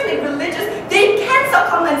perfectly religious, they can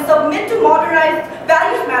succumb and submit to modernized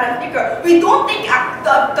values, Madam Speaker. We don't think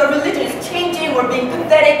the religion is changing or being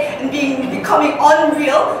pathetic and becoming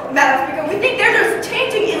unreal, Madam Speaker. We think they're just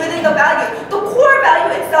changing within the values. The core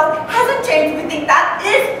value itself hasn't changed. We think that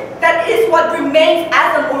is what remains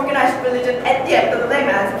as an organized religion at the end of the day,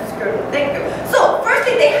 Madam Speaker. Thank you. So,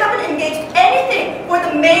 firstly, they haven't engaged anything for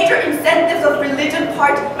the major incentives of religion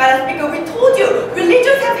part, Madam Speaker. We told you,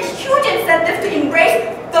 religions have a huge incentive to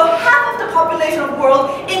embrace the half of the population of the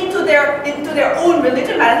world into their own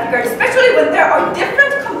religion, Madam Speaker, especially when there are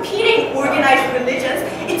different competing organized religions.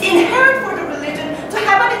 It's inherent for the religion to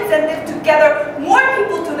have an incentive to gather more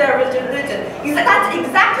people to their religion. That's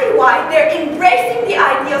exactly why they're embracing the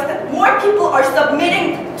ideas that more people are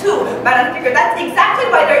submitting to, Madam Speaker. That's exactly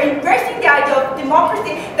why they're embracing the idea of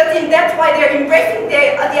democracy. That's why they're embracing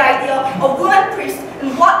the idea of women priests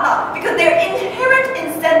and whatnot, because their inherent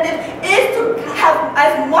incentive is to have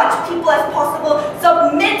as much people as possible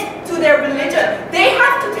submit to their religion. They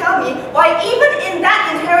have to tell me why even in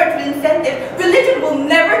that inherent incentive, religion will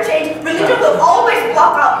never change. Religion will always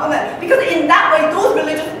block out women, because in that way, those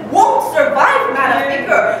religions won't survive, Madam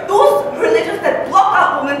Speaker. Those religions that block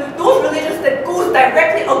out women, those religions that goes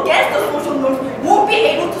directly against the social norms won't be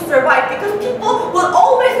able to survive, because people will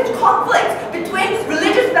always have conflict between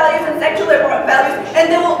religious values and secular values,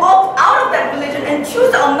 and they will opt out of that religion and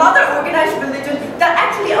choose another organized religion that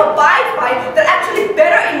actually abides by, that actually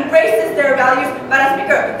better embraces their values, Madam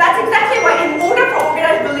Speaker. That's exactly why in order for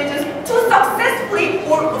organized religions to successfully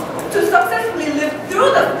live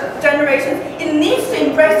through the generations, it needs to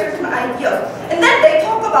embrace certain ideas. And then they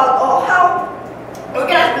talk about how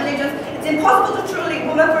organized religions, it's impossible to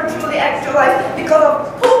women were truly actualized because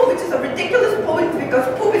of Pope, which is a ridiculous point because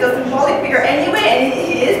Pope is a symbolic figure anyway, and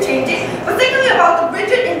he is changing. But secondly, about the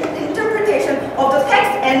rigid interpretation of the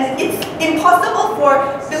text, and it's impossible for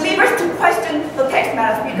believers to question the text,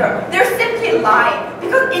 Madam Speaker. They're simply lying,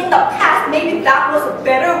 because in the past, maybe that was a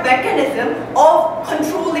better mechanism of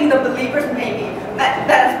controlling the believers, maybe,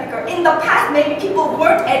 Madam Speaker. In the past, maybe people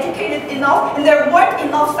weren't educated enough, and there weren't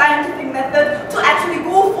enough scientific methods to actually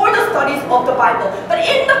go for the studies of the Bible. But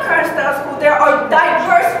in the current status quo, there are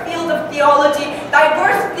diverse fields of theology,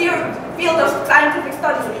 diverse fields of scientific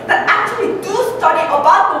studies that actually do study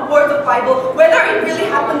about the words of the Bible, whether it really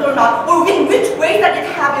happened or not, or in which ways that it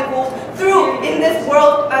have evolved through in this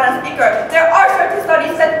world, Madam Speaker. There are certain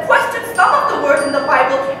studies that question some of the words in the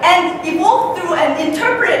Bible and evolve through and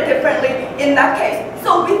interpret it differently in that case.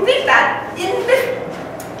 So we think that in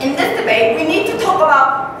this debate, we need to talk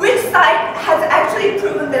about which side has actually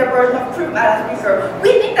proven their burden of proof, Madam Speaker.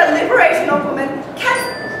 We think that liberation of women can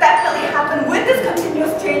definitely happen with this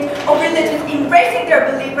continuous change of religions, embracing their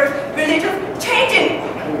believers, religions changing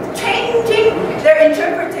their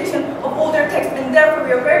interpretation of older texts, and therefore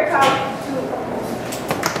we are very proud to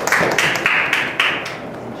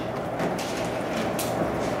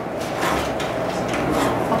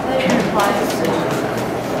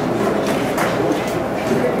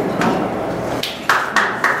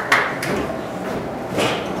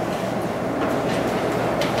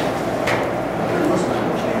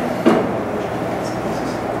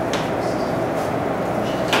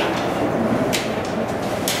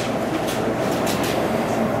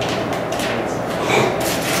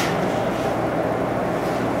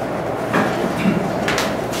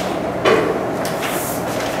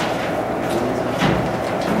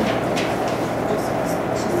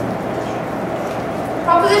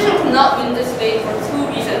Proposition cannot win this debate for two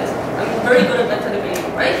reasons. I'm very good at meta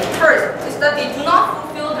debating, right? First is that they do not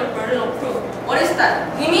fulfill their burden of proof. What is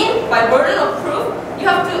that? We mean by burden of proof, you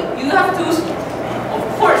have to, of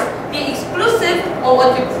course, be exclusive on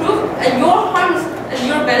what you prove, and your harms and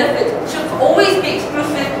your benefit should always be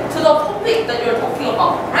exclusive to the topic that you're talking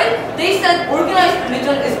about, right? they said organized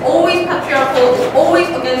religion is always patriarchal, is always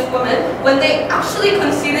against women, when they actually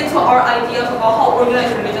conceded to our ideas about how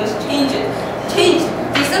organized religions changed.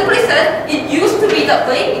 They simply said it used to be that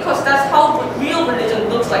way because that's how real religion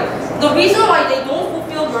looks like. The reason why they don't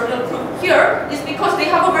fulfill burden of proof here is because they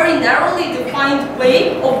have a very narrowly defined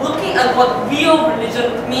way of looking at what real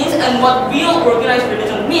religion means and what real organized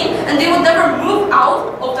religion means, and they would never move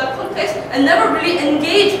out of that context and never really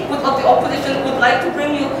engage with what the opposition would like to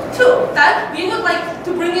bring you to. That we would like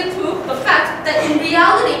to bring you to the fact that in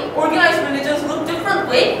reality, organized religions look different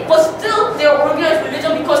way, but still they are organized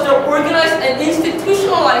religion because they're organized and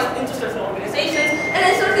institutionalized into certain organizations and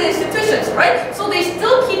in certain institutions, right? So they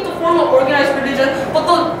still keep the form of organized religion, but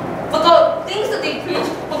the things that they preach,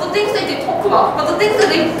 but the things that they talk about, but the things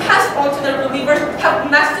that they pass on to their believers have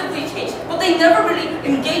massively changed. But they never really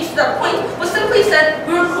engaged that point, but simply said,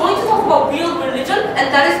 we're going to talk about real religion,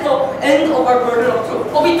 and that is the end of our burden of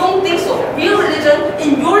proof. But we don't think so. Real religion,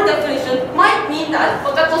 in your definition, might mean that,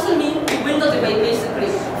 but that doesn't mean we win the debate,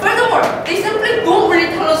 basically. Furthermore, they simply don't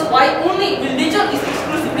really tell us why only religion is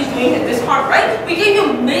exclusively doing this harm, right? We gave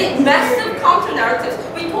you massive counter-narratives.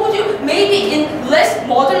 We told you maybe in less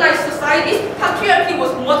modernized societies, patriarchy was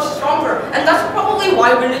much stronger, and that's probably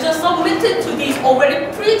why religion submitted to these already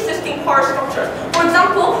pre-existing power structures. For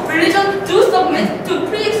example, religion do submit to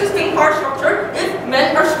pre-existing power structure if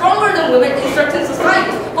men are stronger than women in certain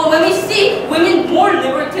societies. But when we see women more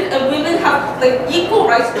liberated and women have like equal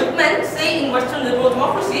rights with men, say in Western liberal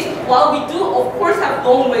democracies, while we do of course have a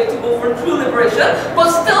long way to go for true liberation, but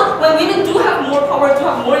still when women do have more power, do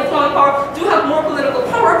have more economic power, do have more political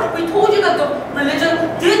power, we told you that the religion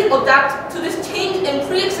did adapt to this change in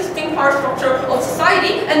pre-existing power structure of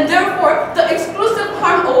society, and therefore the exclusive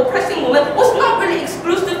harm of oppressing women was not really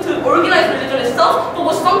exclusive to organized religion itself, but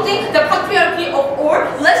was something that patriarchy or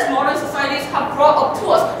less modern societies have brought up to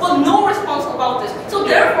us, but no response about this. So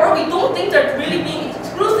therefore, we don't think they're really being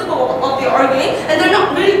exclusive of what they're arguing, and they're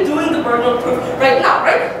not really doing the burden of proof right now,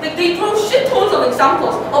 right? Like they throw shit tons of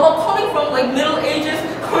examples about coming from like Middle Ages,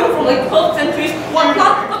 coming from like 12th centuries,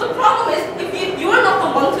 whatnot. But the problem is, if you are not the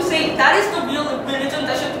one to say that is the real religion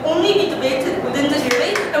that should only be debated within this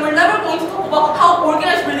debate, and we're never going to talk about how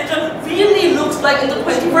organized religion really looks like in the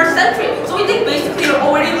 21st century. So we think basically you're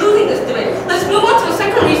already losing this debate. Let's move on to the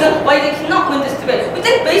second reason why they cannot win this debate. We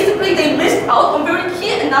think basically they missed out on very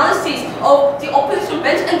key analyses of the opposition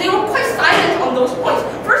bench, and they were quite silent on those points.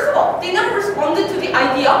 First of all, they never responded to the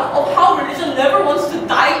idea of how religion never wants to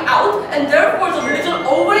die out, and therefore the religion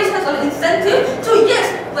always has an incentive to,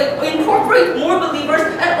 yes, like incorporate more believers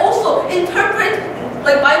and also interpret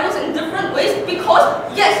like Bibles in different ways, because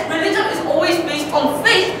yes, religion is always based on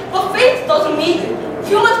faith, but faith doesn't mean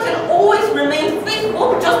humans can always remain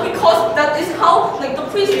faithful just because that is how like the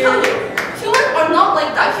priests tell you. Humans are not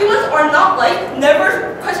like that. Humans are not like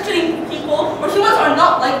never questioning people, or humans are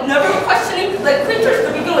not like never questioning like creatures to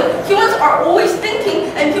begin with. Humans are always thinking,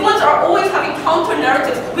 and humans are always having counter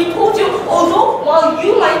narratives. We told you, although while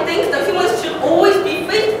you might think that humans should always be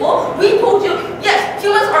faithful, we told you, yes,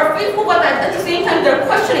 humans are faithful, but at the same time they're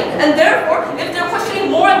questioning. And therefore, if they're questioning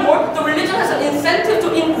more and more, the religion has an incentive to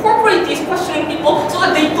incorporate these questioning people so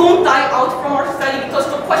that they don't die out from our society, because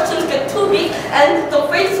the questions get too big and the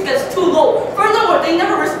faith gets too low. Furthermore, they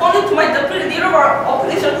never responded to my deputy leader of our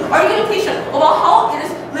opposition argumentation about how it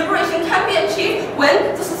is liberation can be achieved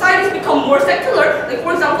when the societies become more secular. Like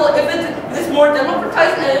for example, if it is more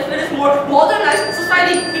democratized and if it is more modernized,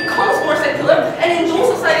 society becomes more secular, and in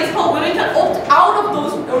those societies how women can opt out of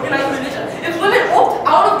those organized religions. If women opt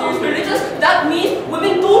out of those religions, that means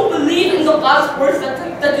women don't believe in the God's words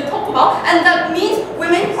that you talk about, and that means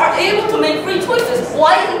women are able to make free choices.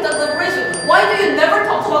 Why isn't that liberation? Why do you never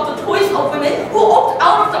talk about the choice of women who opt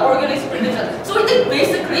out of the organized religion? So we think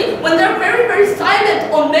basically, when they're very, very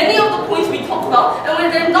silent on many of the points we talk about, and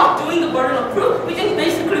when they're not doing the burden of proof, we think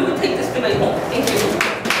basically we take this debate home. Thank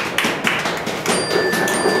you.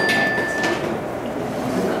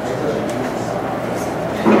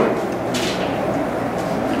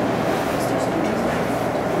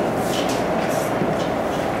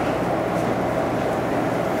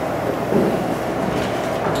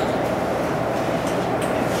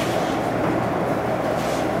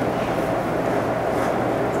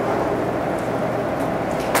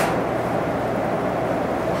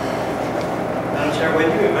 When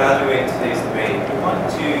you evaluate today's debate, we want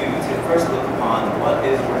to first look upon what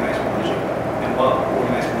is organized religion and what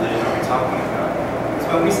organized religion are we talking about.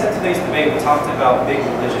 So when we said today's debate, we talked about big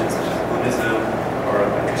religions such as Buddhism or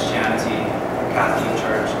Christianity, or Catholic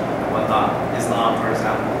Church, and whatnot, Islam, for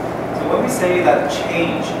example. So when we say that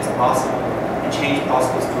change is possible, and change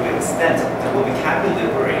possible to an extent that we can be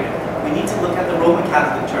liberated, we need to look at the Roman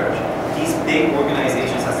Catholic Church, these big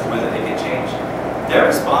organizations, as to whether they can change. Their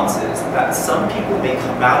response is that some people may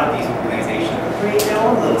come out of these organizations and create their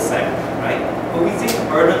own little segment, right? But we think the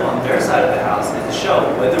burden on their side of the house is to show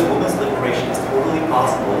whether women's liberation is totally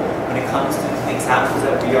possible when it comes to the examples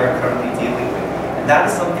that we are currently dealing with. And that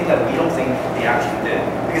is something that we don't think they actually did.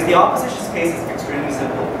 Because the opposition's case is extremely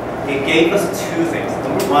simple. They gave us two things.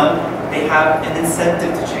 Number one, they have an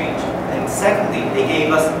incentive to change. And secondly, they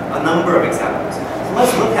gave us a number of examples. So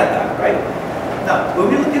let's look at that, right? Now, when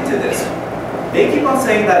we look into this, they keep on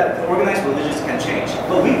saying that the organized religions can change.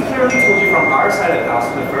 But we clearly told you from our side of the house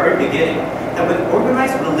from the very beginning that with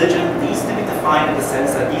organized religion needs to be defined in the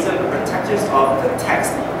sense that these are the protectors of the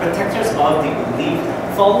text, protectors of the belief,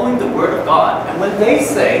 following the word of God. And when they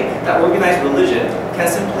say that organized religion can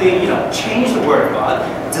simply, change the word of God,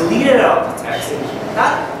 delete it out of the text,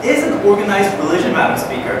 that is an organized religion, Madam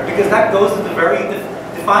Speaker, because that goes to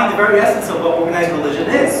define the very essence of what organized religion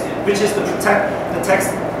is, which is to protect the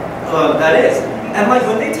text that is. And like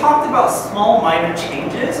when they talked about small minor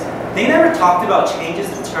changes, they never talked about changes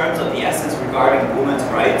in terms of the essence regarding women's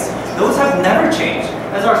rights. Those have never changed.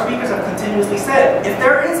 As our speakers have continuously said, if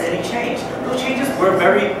there is any change, those changes were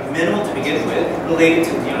very minimal to begin with, related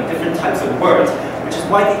to different types of words, which is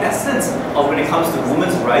why the essence of when it comes to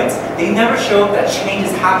women's rights, they never showed that change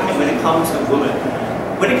is happening when it comes to women.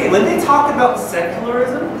 When they talk about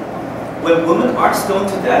secularism, when women are stoned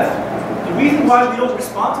to death, the reason why we don't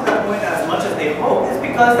respond to that point as much as they hope is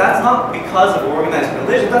because that's not because of organized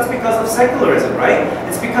religion, that's because of secularism, right?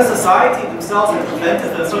 It's because society themselves have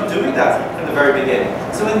prevented them from doing that from the very beginning.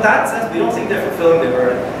 So in that sense, we don't think they're fulfilling their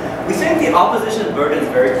burden. We think the opposition burden is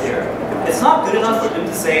very clear. It's not good enough for them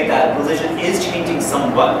to say that religion is changing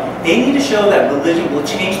somewhat. They need to show that religion will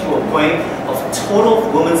change to a point of total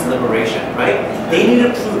women's liberation, right? They need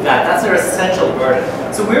to prove that. That's their essential burden.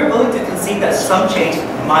 So we're willing to concede that some change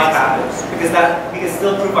might happen, because we can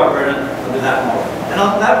still prove our burden under that model. And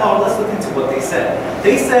on that model, let's look into what they said.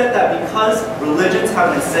 They said that because religions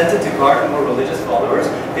have an incentive to garner more religious followers,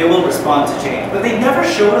 they will respond to change. But they never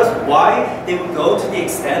showed us why they would go to the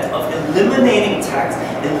extent of eliminating text,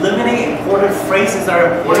 eliminating important phrases that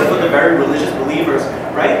are important for the very religious believers,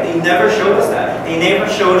 right? They never showed us that. They never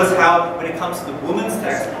showed us how, when it comes to the women's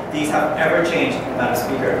text, these have ever changed, Madam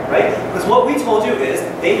Speaker, right? Because what we told you is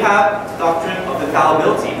they have the doctrine of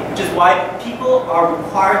infallibility, which is why people are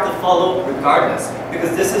required to follow regardless,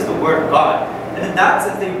 because this is the word of God. And in that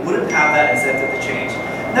sense, they wouldn't have that incentive to change.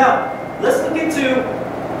 Now, let's look into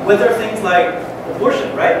whether things like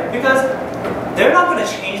abortion, right? Because they're not going to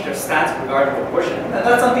change their stance regarding abortion. And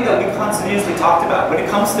that's something that we continuously talked about. When it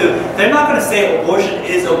comes to, they're not going to say abortion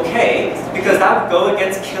is okay, because that would go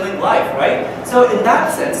against killing life, right? So in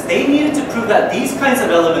that sense, they needed to prove that these kinds of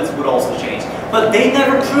elements would also change. But they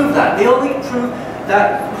never proved that. They only proved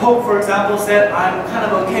that Hope, for example, said, I'm kind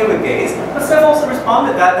of okay with gays. But Seth also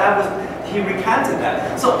responded that he recanted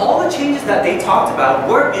that. So all the changes that they talked about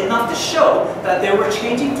weren't enough to show that they were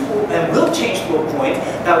changing to, and will change to a point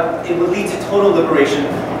that it would lead to total liberation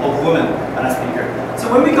of women, Madam Speaker. So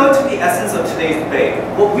when we go to the essence of today's debate,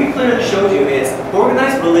 what we clearly showed you is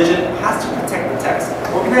organized religion has to protect the text.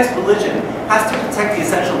 Organized religion has to protect the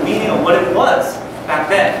essential meaning of what it was back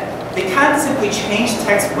then. They can't simply change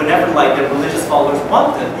text whenever their religious followers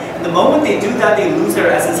want them. And the moment they do that, they lose their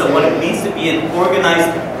essence of what it means to be an organized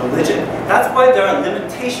religion. That's why there are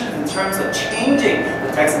limitations in terms of changing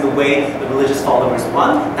the text in the way the religious followers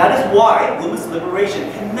want. That is why women's liberation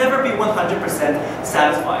can never be 100%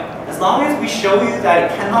 satisfied. As long as we show you that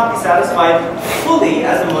it cannot be satisfied fully,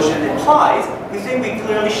 as the motion implies, we think we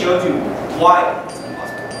clearly showed you why it's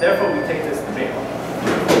impossible. Therefore, we take this